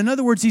in return. In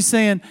other words, he's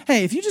saying,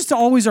 hey, if you just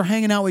always are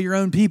hanging out with your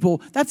own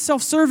people, that's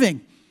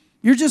self-serving.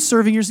 You're just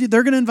serving.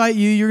 They're going to invite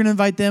you. You're going to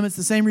invite them. It's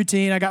the same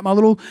routine. I got my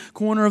little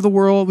corner of the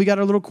world. We got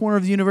our little corner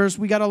of the universe.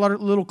 We got a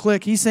little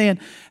clique. He's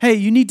saying, hey,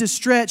 you need to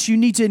stretch. You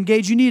need to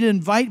engage. You need to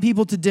invite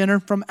people to dinner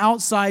from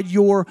outside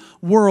your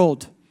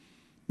world,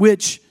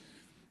 which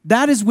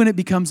that is when it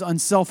becomes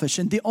unselfish.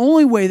 And the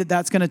only way that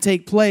that's going to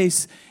take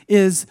place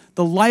is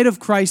the light of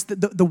Christ,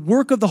 the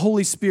work of the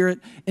Holy Spirit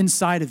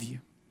inside of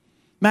you.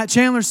 Matt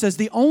Chandler says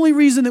the only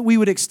reason that we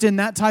would extend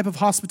that type of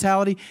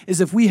hospitality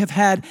is if we have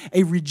had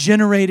a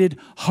regenerated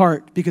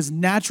heart, because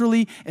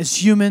naturally,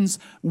 as humans,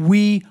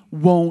 we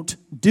won't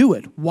do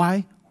it.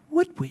 Why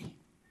would we?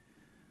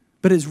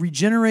 But as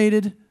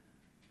regenerated,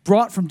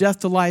 brought from death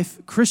to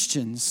life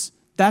Christians,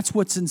 that's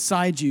what's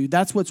inside you.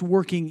 That's what's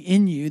working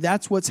in you.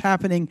 That's what's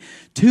happening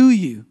to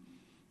you,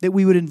 that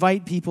we would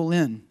invite people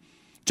in.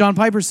 John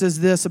Piper says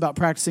this about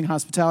practicing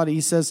hospitality.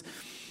 He says,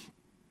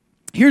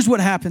 here's what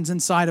happens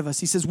inside of us.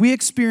 He says, we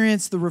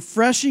experience the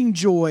refreshing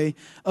joy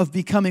of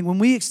becoming, when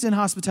we extend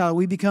hospitality,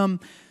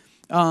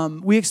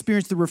 we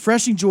experience the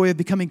refreshing joy of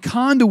becoming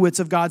conduits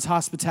of God's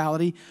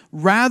hospitality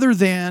rather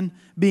than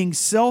being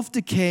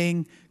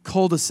self-decaying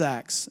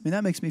cul-de-sacs. I mean,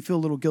 that makes me feel a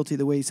little guilty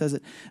the way he says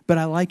it, but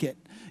I like it.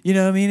 You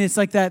know what I mean? It's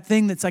like that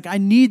thing that's like, I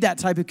need that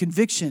type of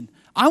conviction.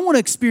 I want to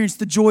experience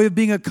the joy of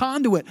being a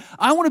conduit.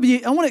 I want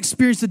to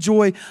experience the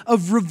joy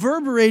of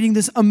reverberating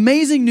this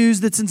amazing news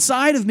that's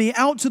inside of me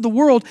out to the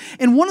world.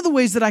 And one of the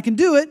ways that I can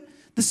do it,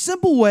 the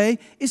simple way,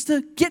 is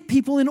to get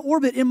people in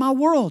orbit in my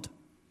world.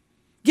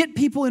 Get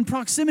people in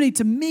proximity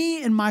to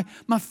me and my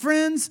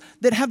friends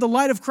that have the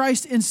light of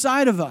Christ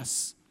inside of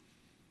us.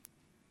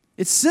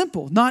 It's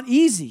simple, not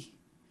easy.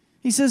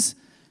 He says,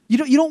 you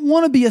don't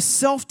want to be a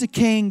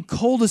self-decaying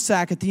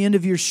cul-de-sac at the end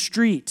of your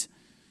street.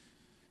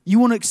 You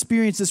want to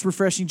experience this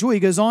refreshing joy. He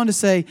goes on to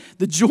say,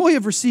 the joy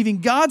of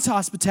receiving God's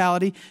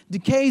hospitality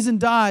decays and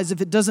dies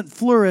if it doesn't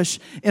flourish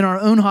in our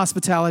own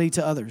hospitality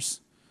to others.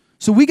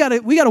 So we got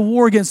a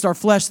war against our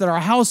flesh that our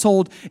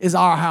household is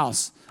our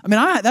house. I mean,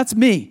 that's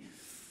me.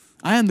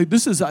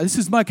 This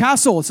is my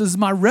castle. This is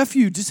my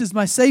refuge. This is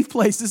my safe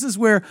place. This is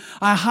where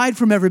I hide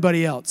from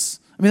everybody else.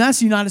 I mean, that's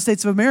the United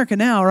States of America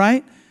now,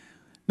 right?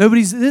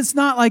 It's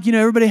not like,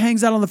 everybody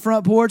hangs out on the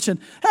front porch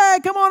and, hey,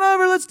 come on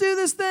over, let's do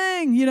this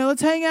thing.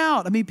 Let's hang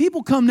out. I mean,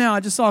 people come now.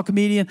 I just saw a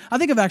comedian. I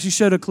think I've actually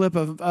showed a clip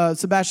of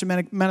Sebastian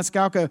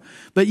Maniscalco.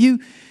 But you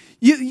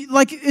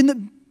like in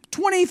the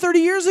 20, 30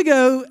 years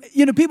ago,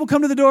 people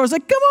come to the door. It's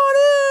like, come on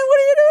in. What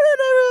are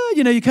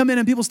you doing? You come in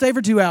and people stay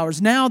for 2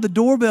 hours. Now the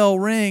doorbell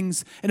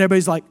rings and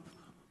everybody's like,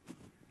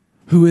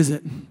 who is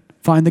it?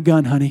 Find the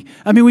gun, honey.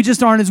 I mean, we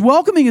just aren't as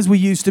welcoming as we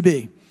used to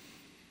be.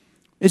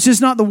 It's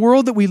just not the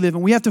world that we live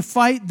in. We have to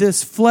fight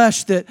this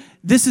flesh that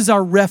this is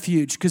our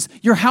refuge, because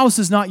your house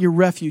is not your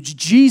refuge.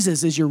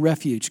 Jesus is your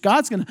refuge.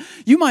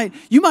 You might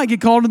get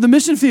called to the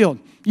mission field.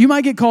 You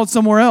might get called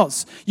somewhere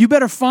else. You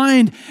better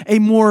find a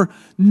more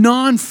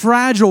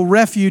non-fragile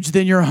refuge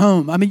than your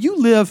home. I mean, you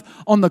live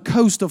on the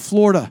coast of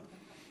Florida.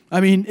 I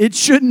mean, it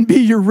shouldn't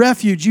be your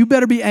refuge. You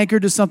better be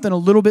anchored to something a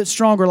little bit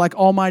stronger like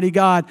Almighty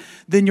God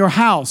than your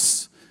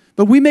house.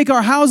 But we make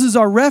our houses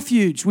our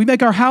refuge. We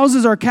make our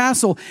houses our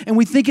castle, and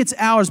we think it's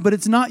ours, but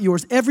it's not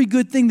yours. Every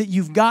good thing that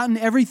you've gotten,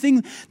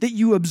 everything that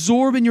you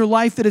absorb in your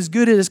life that is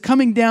good, it is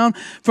coming down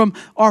from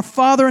our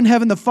Father in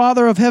heaven, the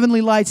Father of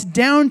heavenly lights,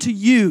 down to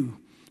you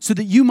so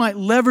that you might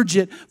leverage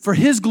it for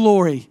His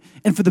glory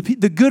and for the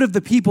good of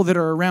the people that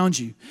are around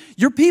you.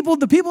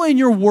 The people in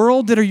your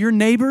world that are your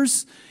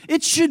neighbors,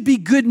 it should be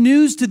good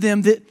news to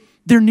them that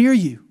they're near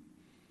you.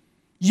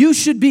 You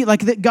should be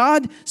like that.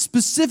 God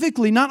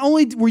specifically, not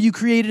only were you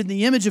created in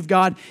the image of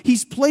God,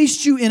 He's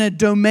placed you in a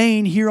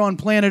domain here on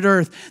planet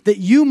Earth that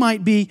you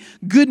might be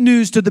good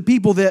news to the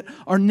people that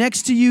are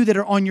next to you, that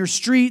are on your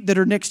street, that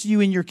are next to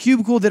you in your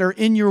cubicle, that are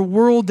in your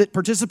world, that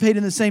participate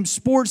in the same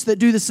sports, that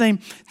do the same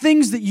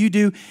things that you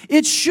do.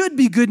 It should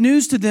be good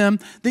news to them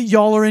that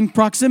y'all are in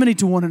proximity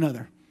to one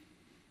another.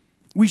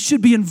 We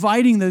should be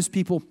inviting those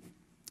people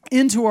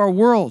into our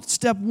world.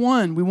 Step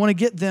one, we want to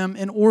get them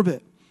in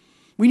orbit.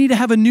 We need to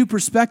have a new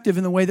perspective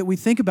in the way that we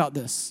think about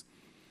this.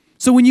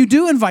 So when you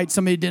do invite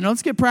somebody to dinner,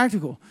 let's get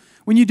practical.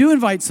 When you do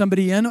invite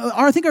somebody in,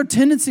 I think our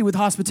tendency with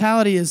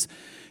hospitality is,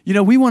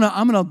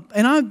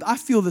 I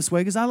feel this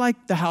way because I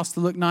like the house to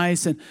look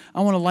nice and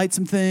I want to light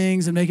some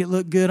things and make it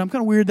look good. I'm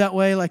kind of weird that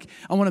way. Like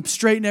I want to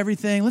straighten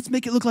everything. Let's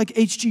make it look like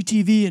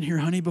HGTV in here,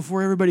 honey,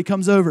 before everybody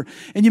comes over.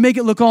 And you make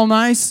it look all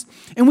nice.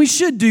 And we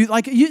should do,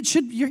 you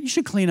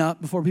should clean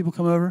up before people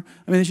come over.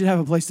 I mean, they should have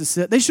a place to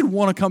sit. They should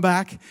want to come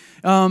back.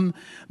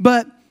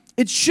 But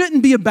it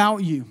shouldn't be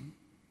about you.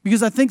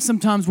 Because I think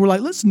sometimes we're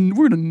like, listen,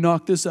 we're going to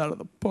knock this out of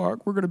the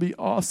park. We're going to be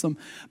awesome.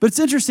 But it's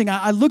interesting.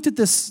 I looked at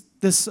this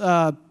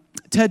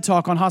TED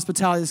Talk on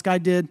hospitality this guy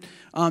did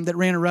that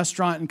ran a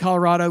restaurant in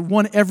Colorado,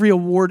 won every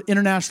award,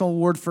 international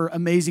award for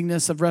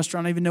amazingness of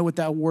restaurant. I don't even know what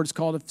that award's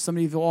called. If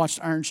somebody who's watched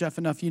Iron Chef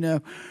enough, you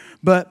know.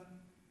 But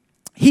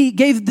he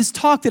gave this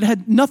talk that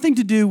had nothing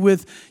to do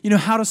with,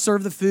 how to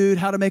serve the food,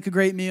 how to make a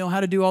great meal, how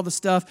to do all the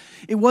stuff.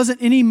 It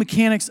wasn't any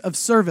mechanics of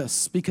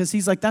service because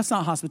he's like, that's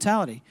not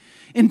hospitality.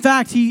 In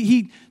fact,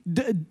 he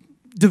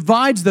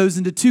divides those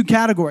into two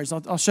categories.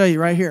 I'll show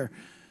you right here.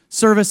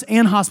 Service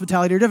and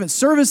hospitality are different.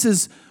 Service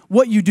is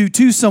what you do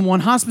to someone.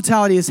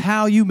 Hospitality is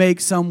how you make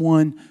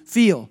someone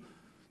feel.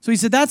 So he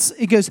said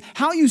it goes,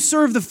 how you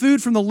serve the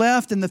food from the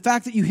left and the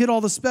fact that you hit all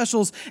the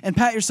specials and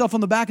pat yourself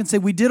on the back and say,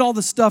 we did all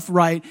the stuff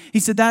right. He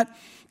said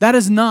that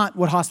is not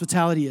what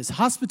hospitality is.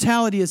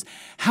 Hospitality is,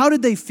 how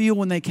did they feel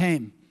when they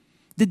came?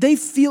 Did they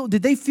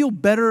feel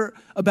better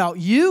about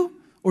you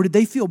or did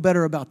they feel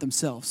better about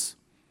themselves?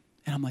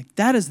 And I'm like,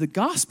 that is the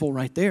gospel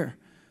right there.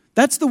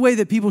 That's the way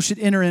that people should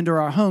enter into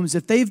our homes.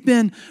 If they've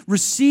been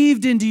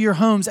received into your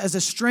homes as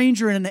a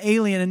stranger and an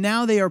alien, and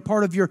now they are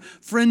part of your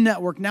friend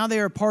network, now they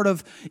are part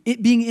of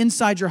it being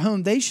inside your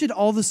home, they should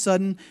all of a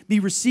sudden be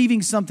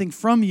receiving something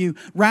from you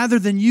rather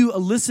than you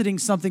eliciting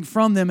something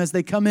from them as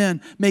they come in,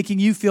 making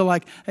you feel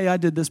like, hey, I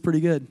did this pretty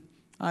good.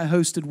 I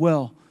hosted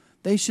well.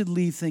 They should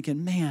leave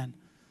thinking, man,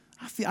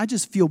 I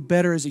just feel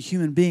better as a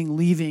human being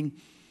leaving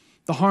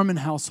the Harmon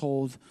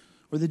household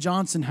or the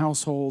Johnson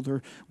household,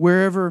 or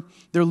wherever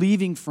they're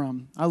leaving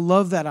from. I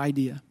love that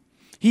idea.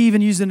 He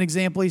even used an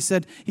example. He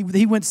said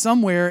he went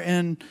somewhere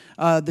and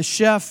the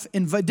chef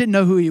didn't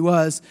know who he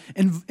was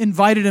and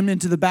invited him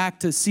into the back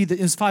to see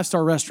his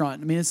 5-star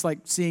restaurant. I mean, it's like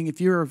seeing, if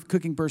you're a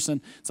cooking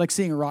person, it's like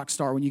seeing a rock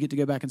star when you get to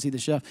go back and see the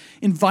chef.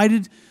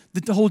 Invited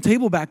the whole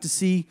table back to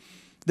see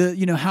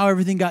how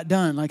everything got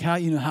done, like how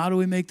do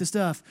we make the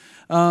stuff.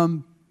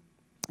 And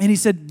he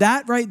said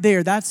that right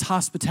there, that's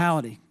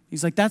hospitality.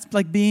 He's like, that's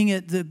like being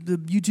at the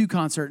U2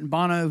 concert and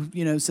Bono,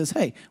 says,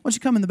 hey, why don't you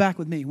come in the back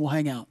with me? We'll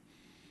hang out.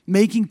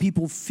 Making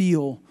people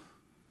feel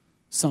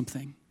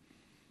something.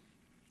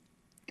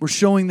 We're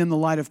showing them the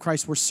light of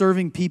Christ. We're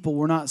serving people.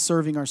 We're not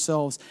serving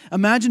ourselves.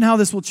 Imagine how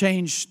this will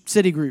change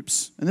city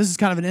groups. And this is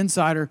kind of an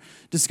insider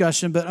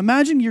discussion, but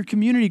imagine your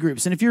community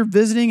groups. And if you're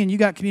visiting and you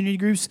got community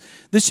groups,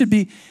 this should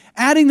be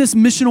adding this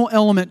missional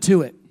element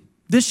to it.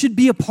 This should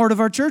be a part of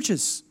our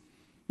churches.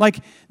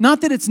 Like,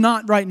 not that it's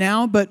not right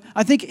now, but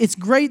I think it's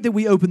great that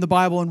we open the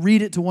Bible and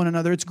read it to one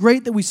another. It's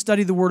great that we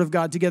study the Word of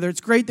God together.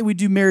 It's great that we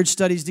do marriage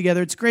studies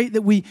together. It's great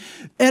that we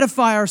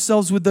edify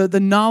ourselves with the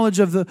knowledge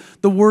of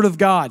the Word of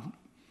God.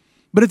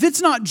 But if it's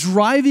not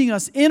driving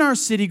us in our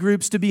city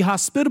groups to be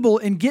hospitable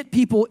and get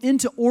people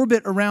into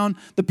orbit around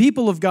the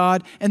people of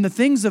God and the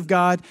things of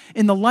God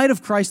in the light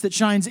of Christ that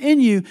shines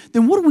in you,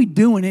 then what are we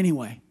doing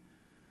anyway?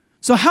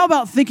 So how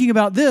about thinking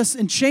about this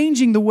and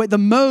changing the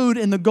mode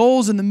and the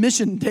goals and the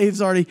mission?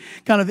 Dave's already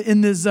kind of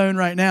in this zone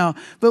right now.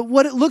 But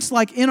what it looks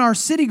like in our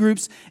city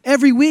groups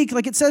every week,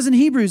 like it says in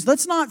Hebrews,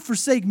 let's not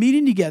forsake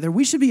meeting together.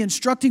 We should be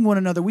instructing one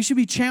another. We should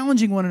be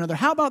challenging one another.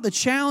 How about the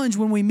challenge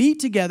when we meet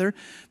together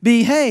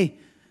be, hey,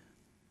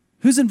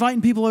 who's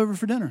inviting people over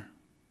for dinner?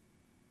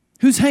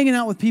 Who's hanging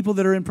out with people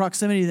that are in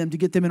proximity to them to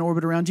get them in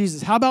orbit around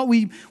Jesus? How about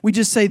we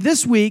just say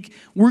this week,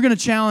 we're going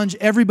to challenge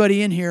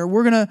everybody in here.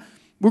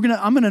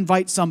 I'm going to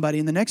invite somebody.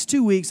 In the next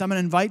 2 weeks, I'm going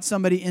to invite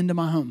somebody into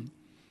my home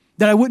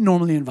that I wouldn't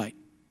normally invite.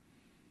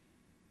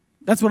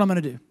 That's what I'm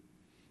going to do.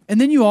 And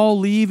then you all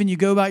leave and you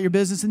go about your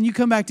business and you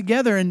come back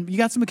together and you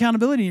got some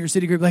accountability in your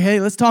city group. Like, hey,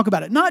 let's talk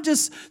about it. Not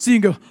just so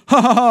you can go,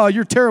 ha, ha, ha,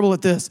 you're terrible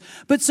at this.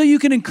 But so you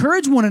can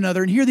encourage one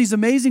another and hear these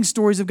amazing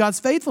stories of God's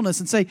faithfulness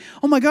and say,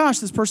 oh my gosh,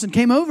 this person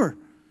came over.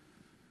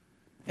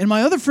 And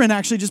my other friend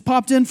actually just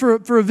popped in for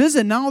a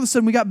visit. Now all of a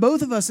sudden we got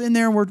both of us in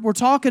there and we're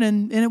talking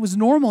and it was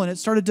normal and it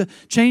started to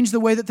change the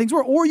way that things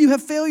were. Or you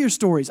have failure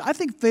stories. I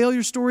think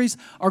failure stories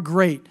are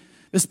great,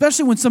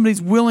 especially when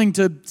somebody's willing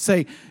to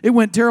say, it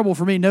went terrible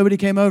for me. Nobody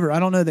came over. I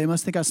don't know. They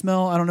must think I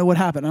smell. I don't know what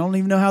happened. I don't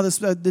even know how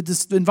this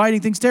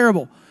inviting thing's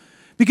terrible.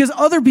 Because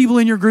other people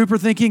in your group are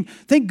thinking,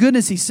 thank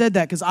goodness he said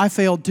that because I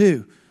failed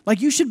too. Like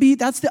you should be,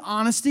 that's the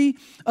honesty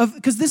of,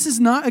 because this is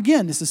not,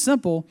 again, this is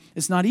simple.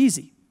 It's not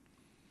easy.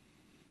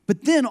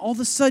 But then all of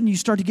a sudden you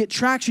start to get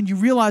traction. You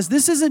realize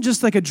this isn't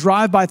just like a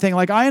drive-by thing.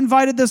 Like I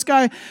invited this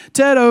guy,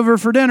 Ted, over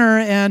for dinner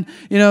and,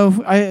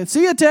 I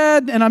see you,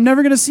 Ted, and I'm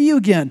never going to see you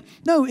again.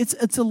 No,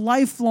 it's a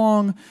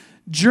lifelong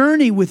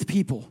journey with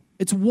people.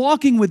 It's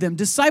walking with them.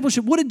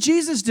 Discipleship. What did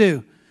Jesus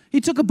do? He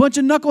took a bunch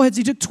of knuckleheads.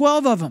 He took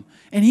 12 of them.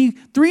 And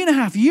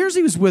 3.5 years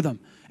he was with them.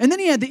 And then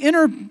he had the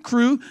inner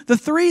crew, the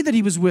 3 that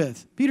he was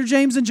with, Peter,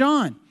 James, and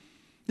John.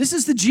 This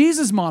is the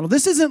Jesus model.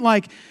 This isn't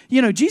like,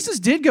 Jesus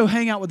did go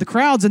hang out with the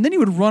crowds and then he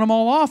would run them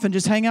all off and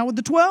just hang out with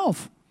the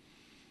 12.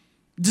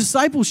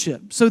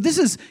 Discipleship. So this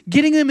is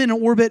getting them in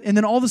orbit and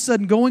then all of a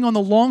sudden going on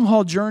the long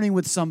haul journey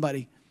with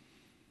somebody.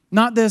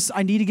 Not this,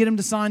 I need to get him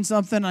to sign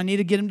something. I need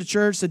to get him to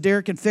church so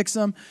Derek can fix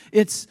them.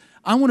 It's,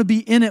 I want to be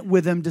in it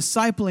with them,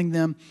 discipling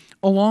them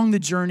along the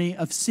journey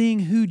of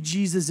seeing who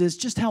Jesus is,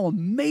 just how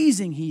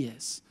amazing he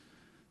is.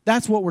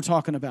 That's what we're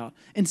talking about.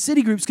 And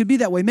city groups could be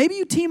that way. Maybe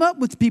you team up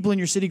with people in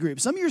your city group.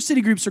 Some of your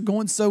city groups are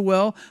going so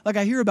well. Like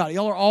I hear about it.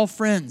 Y'all are all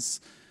friends.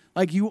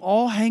 Like you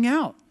all hang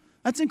out.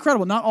 That's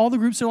incredible. Not all the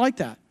groups are like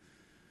that.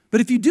 But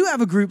if you do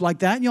have a group like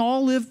that and you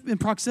all live in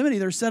proximity,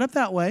 they're set up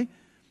that way.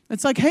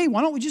 It's like, hey,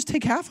 why don't we just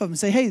take half of them and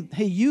say,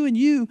 hey, you and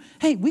you,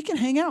 hey, we can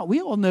hang out. We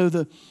all know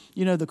the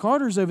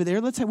Carters over there.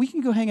 We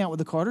can go hang out with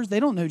the Carters. They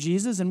don't know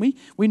Jesus, and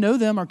we know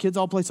them. Our kids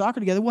all play soccer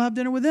together. We'll have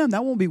dinner with them.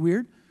 That won't be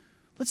weird.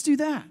 Let's do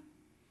that.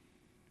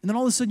 And then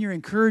all of a sudden you're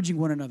encouraging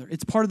one another.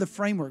 It's part of the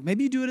framework.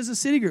 Maybe you do it as a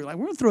city group. Like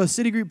we're going to throw a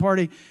city group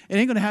party.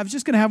 It's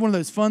just going to have one of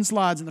those fun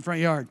slides in the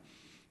front yard.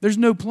 There's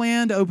no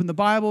plan to open the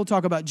Bible,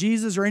 talk about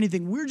Jesus or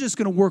anything. We're just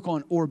going to work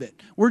on orbit.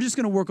 We're just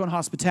going to work on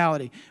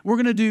hospitality. We're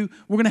going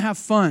to have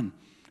fun.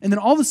 And then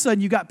all of a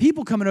sudden you got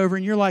people coming over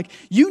and you're like,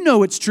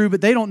 it's true,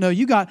 but they don't know.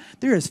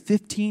 There is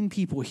 15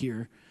 people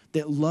here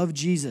that love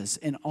Jesus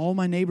and all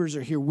my neighbors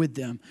are here with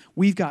them.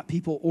 We've got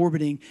people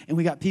orbiting and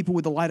we got people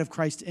with the light of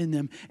Christ in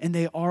them and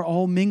they are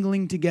all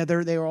mingling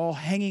together. They are all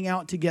hanging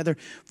out together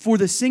for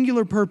the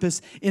singular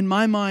purpose in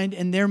my mind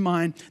and their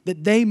mind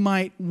that they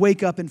might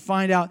wake up and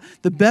find out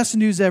the best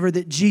news ever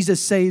that Jesus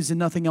saves and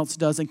nothing else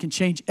does and can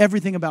change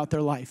everything about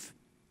their life.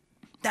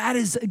 That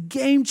is a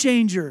game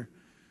changer.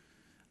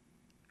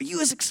 Are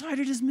you as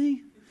excited as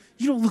me?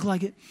 You don't look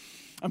like it.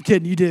 I'm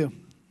kidding, you do.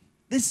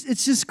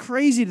 It's just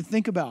crazy to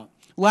think about.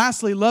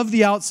 Lastly, love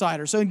the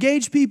outsider. So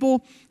engage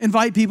people,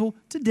 invite people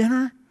to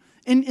dinner,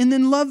 and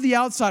then love the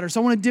outsider.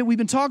 So we've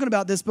been talking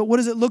about this, but what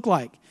does it look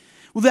like?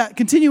 Well, that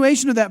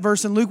continuation of that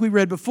verse in Luke we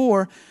read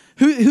before,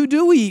 who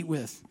do we eat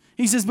with?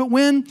 He says, but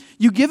when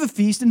you give a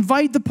feast,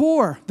 invite the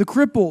poor, the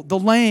crippled, the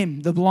lame,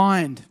 the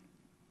blind,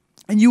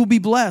 and you will be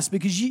blessed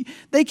because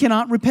they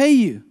cannot repay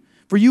you,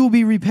 for you will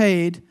be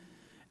repaid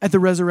at the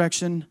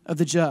resurrection of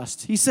the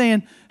just. He's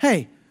saying,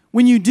 hey,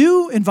 when you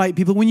do invite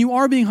people, when you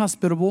are being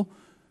hospitable,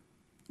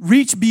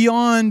 reach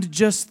beyond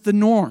just the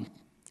norm.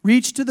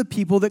 Reach to the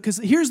people because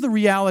here's the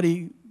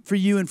reality for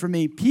you and for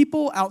me.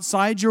 People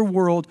outside your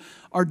world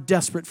are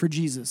desperate for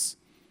Jesus.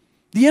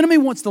 The enemy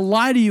wants to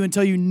lie to you and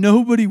tell you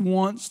nobody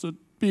wants to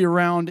be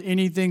around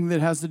anything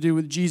that has to do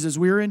with Jesus.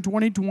 We're in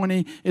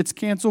 2020. It's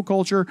cancel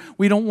culture.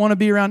 We don't want to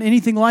be around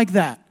anything like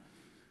that.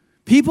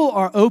 People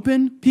are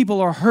open. People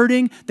are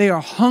hurting. They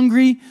are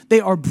hungry. They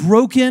are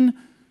broken.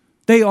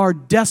 They are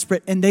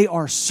desperate and they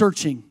are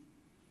searching.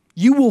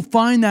 You will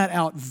find that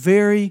out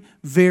very,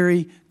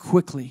 very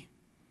quickly.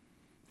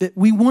 That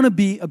we want to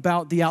be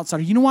about the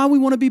outsider. You know why we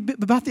want to be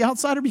about the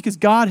outsider? Because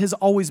God has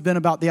always been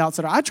about the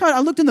outsider. I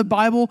looked in the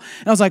Bible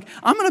and I was like,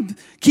 I'm going to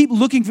keep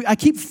looking. I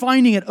keep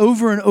finding it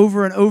over and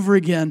over and over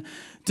again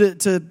to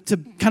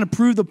kind of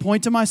prove the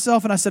point to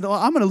myself. And I said, well,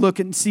 I'm going to look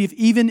and see if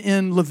even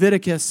in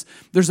Leviticus,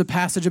 there's a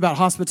passage about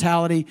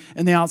hospitality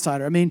and the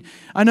outsider. I mean,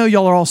 I know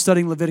y'all are all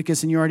studying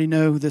Leviticus and you already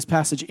know this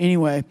passage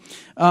anyway.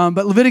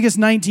 But Leviticus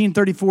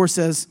 19:34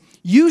 says,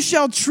 you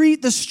shall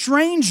treat the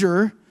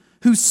stranger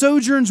who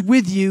sojourns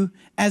with you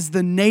as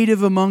the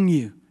native among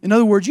you. In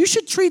other words, you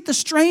should treat the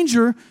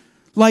stranger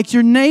like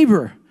your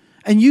neighbor,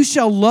 and you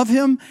shall love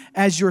him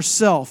as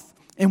yourself.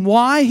 And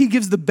why? He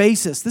gives the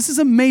basis. This is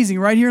amazing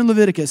right here in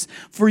Leviticus.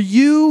 For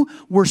you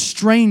were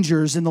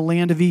strangers in the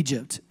land of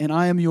Egypt, and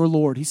I am your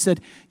Lord. He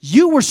said,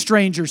 you were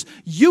strangers,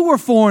 you were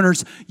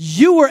foreigners,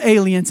 you were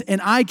aliens,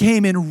 and I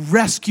came and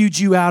rescued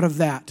you out of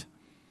that.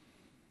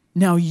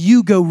 Now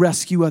you go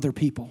rescue other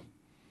people.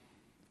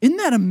 Isn't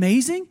that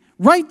amazing?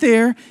 Right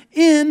there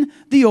in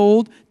the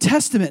Old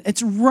Testament.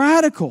 It's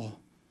radical.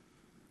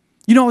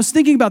 You know, I was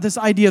thinking about this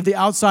idea of the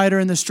outsider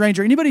and the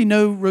stranger. Anybody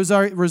know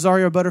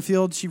Rosario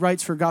Butterfield? She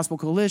writes for Gospel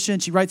Coalition.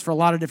 She writes for a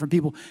lot of different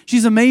people.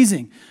 She's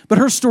amazing. But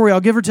her story,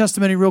 I'll give her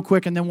testimony real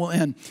quick and then we'll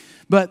end.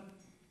 But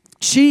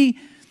she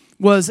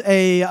was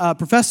a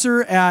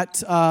professor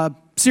at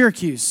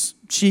Syracuse.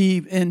 She,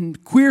 in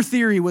queer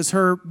theory, was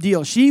her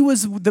deal. She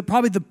was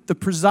probably the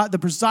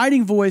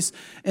presiding voice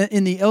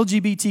in the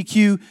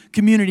LGBTQ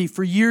community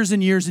for years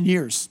and years and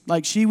years.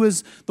 Like, she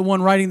was the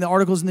one writing the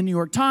articles in the New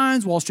York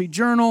Times, Wall Street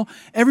Journal.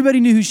 Everybody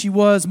knew who she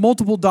was,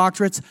 multiple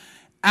doctorates,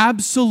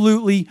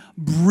 absolutely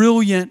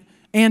brilliant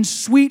and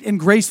sweet and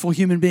graceful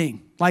human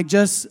being. Like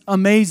just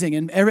amazing.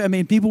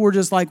 And people were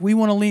just like, we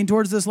want to lean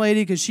towards this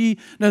lady because she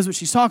knows what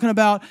she's talking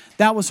about.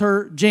 That was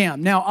her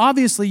jam. Now,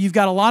 obviously, you've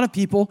got a lot of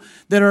people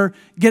that are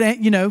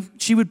getting,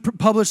 she would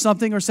publish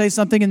something or say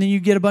something, and then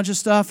you get a bunch of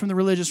stuff from the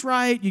religious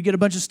right. You get a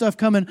bunch of stuff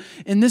coming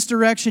in this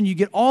direction. You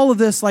get all of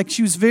this. Like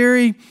she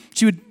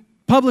would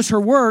publish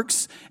her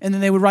works, and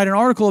then they would write an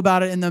article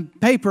about it in the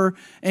paper,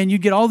 and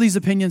you'd get all these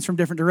opinions from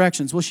different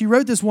directions. Well, she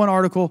wrote this one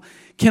article,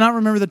 cannot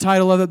remember the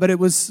title of it, but it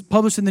was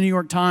published in the New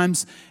York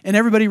Times, and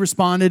everybody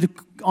responded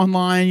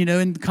online,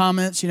 in the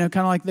comments, kind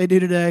of like they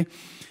do today.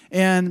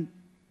 And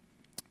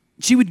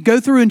she would go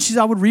through and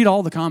I would read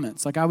all the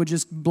comments. Like I would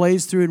just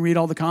blaze through and read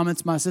all the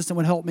comments. My assistant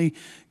would help me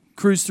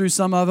cruise through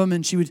some of them,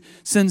 and she would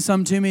send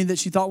some to me that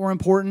she thought were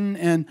important.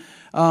 And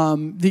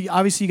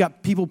obviously you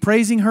got people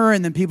praising her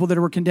and then people that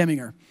were condemning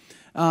her.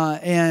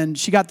 And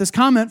she got this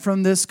comment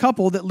from this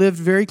couple that lived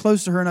very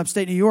close to her in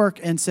upstate New York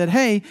and said,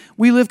 hey,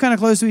 we live kind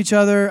of close to each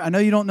other. I know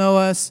you don't know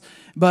us,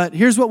 but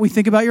here's what we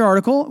think about your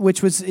article,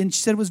 and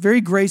she said it was very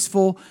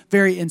graceful,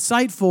 very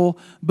insightful,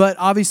 but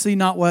obviously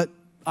not what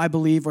I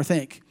believe or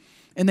think.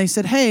 And they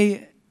said,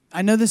 hey,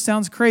 I know this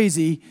sounds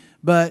crazy,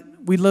 but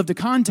we'd love to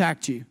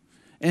contact you.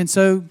 And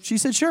so she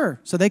said, sure.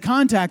 So they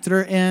contacted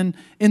her, and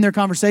in their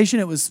conversation,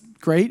 it was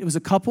great. It was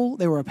a couple.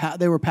 They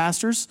were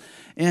pastors.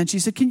 And she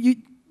said,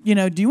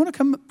 do you want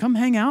to come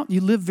hang out? You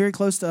live very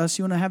close to us.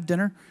 You want to have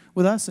dinner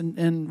with us?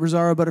 And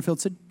Rosario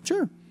Butterfield said,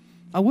 sure,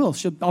 I will.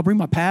 I'll bring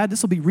my pad.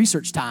 This will be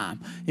research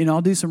time.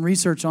 I'll do some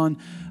research on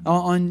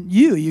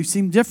you. You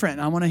seem different.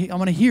 I want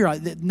to hear.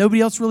 Nobody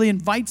else really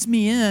invites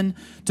me in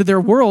to their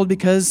world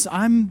because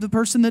I'm the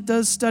person that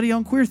does study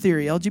on queer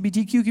theory,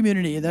 LGBTQ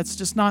community. That's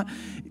just not,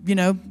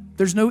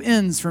 there's no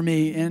ends for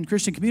me in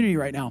Christian community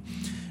right now.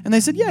 And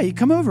they said, yeah, you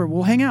come over.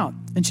 We'll hang out.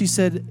 And she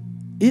said,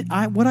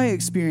 what I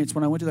experienced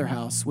when I went to their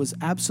house was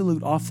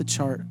absolute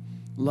off-the-chart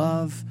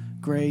love,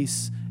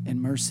 grace,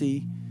 and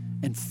mercy,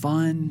 and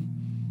fun,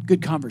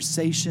 good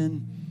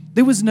conversation.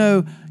 There was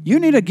no, you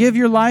need to give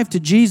your life to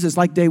Jesus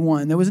like day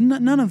one. There was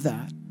none of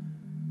that.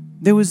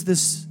 There was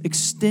this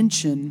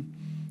extension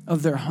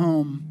of their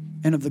home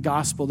and of the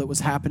gospel that was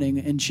happening,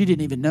 and she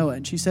didn't even know it.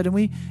 And she said,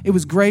 it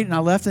was great, and I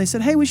left, and they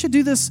said, hey, we should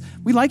do this.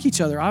 We like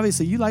each other,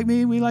 obviously. You like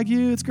me, we like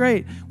you, it's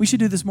great. We should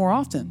do this more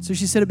often. So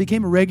she said it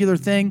became a regular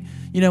thing,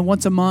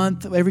 once a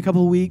month, every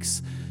couple of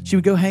weeks. She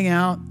would go hang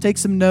out, take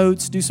some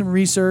notes, do some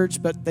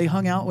research, but they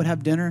hung out, would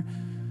have dinner.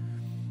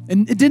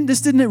 And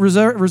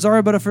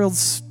Rosario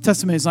Butterfield's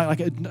testimony is not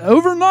like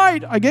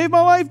overnight, I gave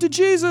my life to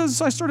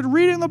Jesus, I started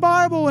reading the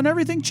Bible, and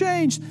everything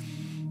changed.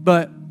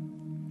 But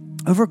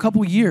over a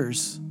couple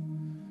years,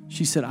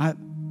 she said,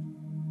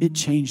 it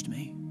changed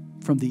me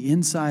from the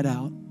inside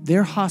out.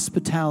 Their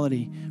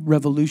hospitality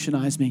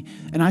revolutionized me.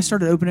 And I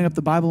started opening up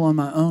the Bible on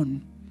my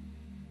own.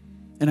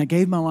 And I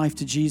gave my life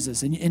to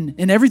Jesus.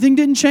 And everything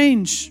didn't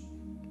change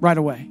right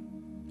away.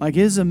 Like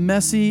it is a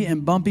messy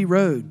and bumpy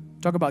road.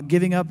 Talk about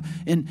giving up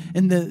and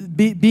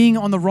being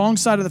on the wrong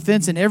side of the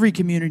fence in every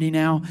community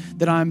now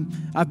that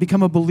I've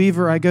become a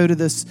believer. I go to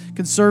this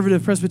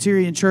conservative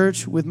Presbyterian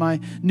church with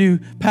my new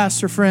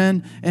pastor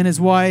friend and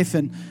his wife.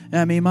 And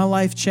my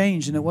life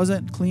changed, and it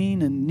wasn't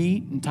clean and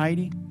neat and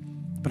tidy,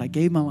 but I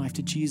gave my life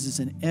to Jesus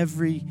and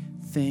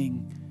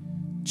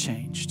everything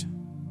changed.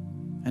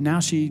 And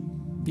now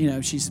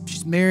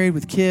she's married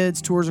with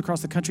kids, tours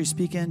across the country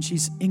speaking.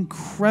 She's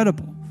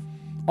incredible.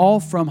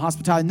 All from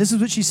hospitality. And this is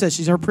what she says.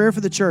 She's her prayer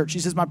for the church. She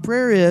says, my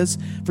prayer is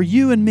for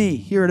you and me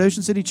here at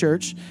Ocean City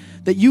Church,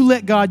 that you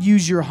let God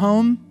use your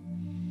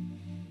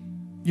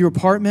home, your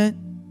apartment,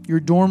 your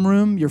dorm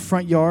room, your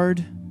front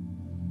yard,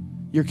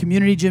 your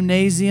community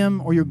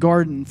gymnasium, or your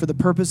garden for the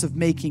purpose of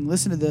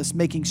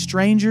making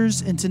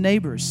strangers into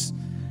neighbors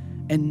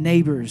and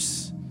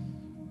neighbors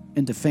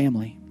into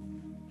family.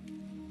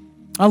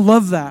 I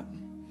love that.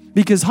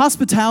 Because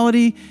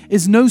hospitality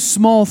is no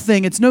small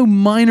thing. It's no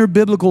minor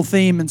biblical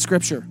theme in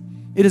Scripture.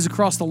 It is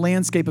across the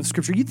landscape of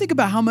Scripture. You think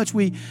about how much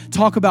we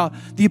talk about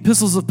the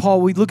epistles of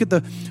Paul. We look at the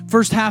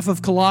first half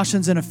of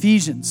Colossians and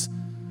Ephesians.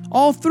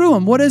 All through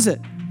them, what is it?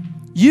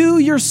 You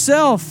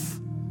yourself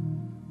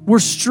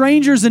were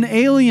strangers and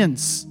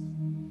aliens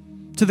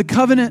to the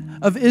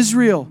covenant of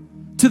Israel,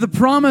 to the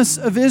promise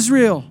of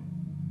Israel.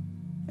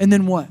 And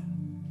then what?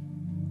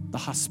 The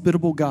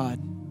hospitable God.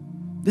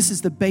 This is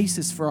the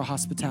basis for our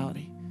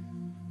hospitality.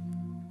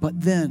 But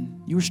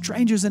then, you were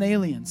strangers and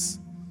aliens.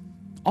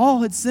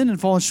 All had sinned and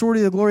fallen short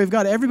of the glory of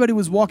God. Everybody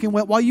was walking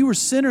well. While you were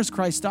sinners,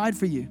 Christ died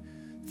for you.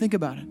 Think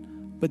about it.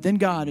 But then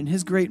God, in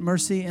His great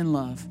mercy and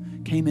love,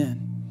 came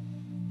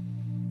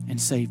in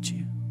and saved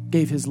you,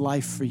 gave His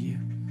life for you,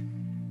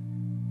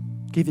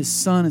 gave His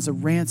Son as a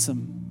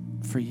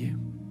ransom for you,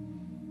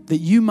 that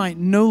you might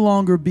no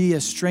longer be a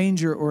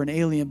stranger or an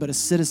alien, but a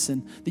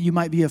citizen, that you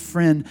might be a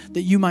friend,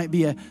 that you might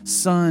be a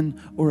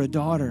son or a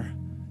daughter,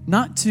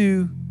 not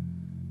to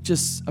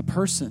just a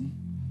person,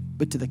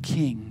 but to the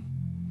King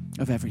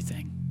of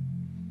everything.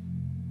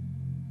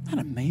 Isn't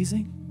that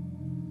amazing?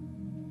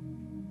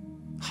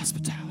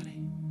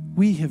 Hospitality.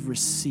 We have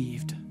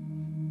received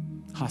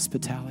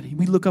hospitality.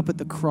 We look up at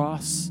the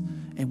cross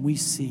And we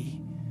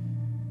see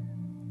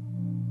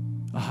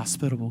a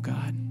hospitable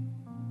God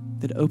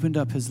that opened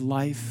up his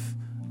life,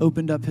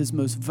 opened up his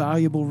most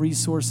valuable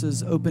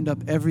resources, opened up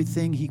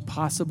everything he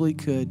possibly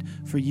could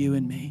for you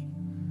and me.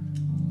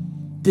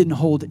 Didn't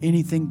hold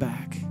anything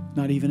back,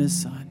 not even his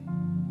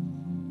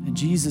son. And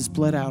Jesus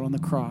bled out on the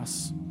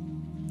cross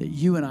that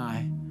you and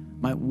I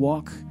might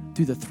walk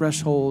through the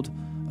threshold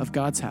of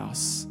God's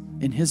house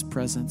in his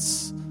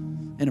presence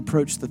and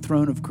approach the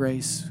throne of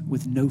grace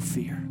with no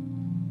fear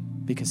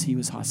because he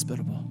was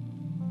hospitable.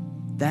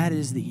 That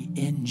is the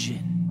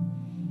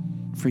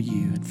engine for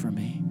you and for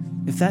me.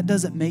 If that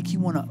doesn't make you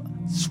want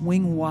to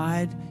swing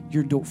wide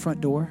your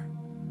front door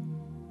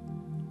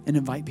and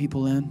invite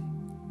people in,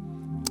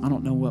 I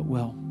don't know what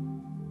will.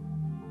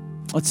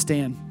 Let's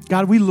stand.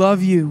 God, we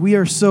love you. We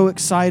are so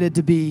excited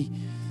to be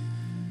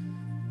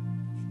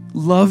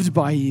loved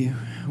by you.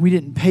 We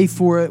didn't pay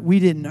for it. We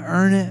didn't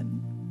earn it.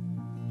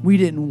 We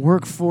didn't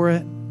work for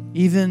it.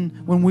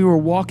 Even when we were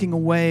walking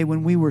away,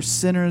 when we were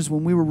sinners,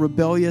 when we were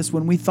rebellious,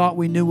 when we thought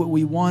we knew what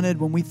we wanted,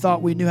 when we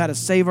thought we knew how to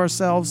save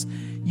ourselves,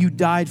 you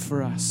died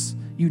for us.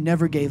 You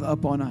never gave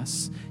up on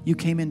us. You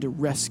came in to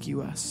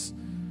rescue us.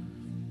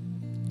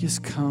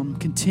 Just come.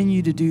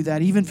 Continue to do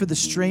that. Even for the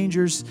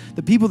strangers,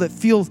 the people that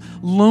feel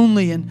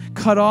lonely and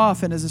cut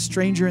off. And as a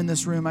stranger in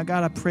this room, I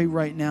pray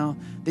right now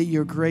that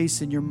your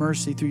grace and your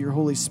mercy through your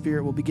Holy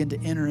Spirit will begin to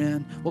enter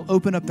in, will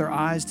open up their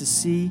eyes to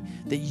see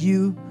that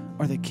you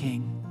are the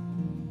King,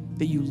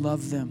 that you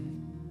love them,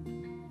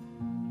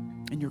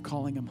 and you're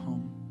calling them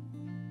home.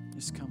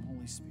 Just come.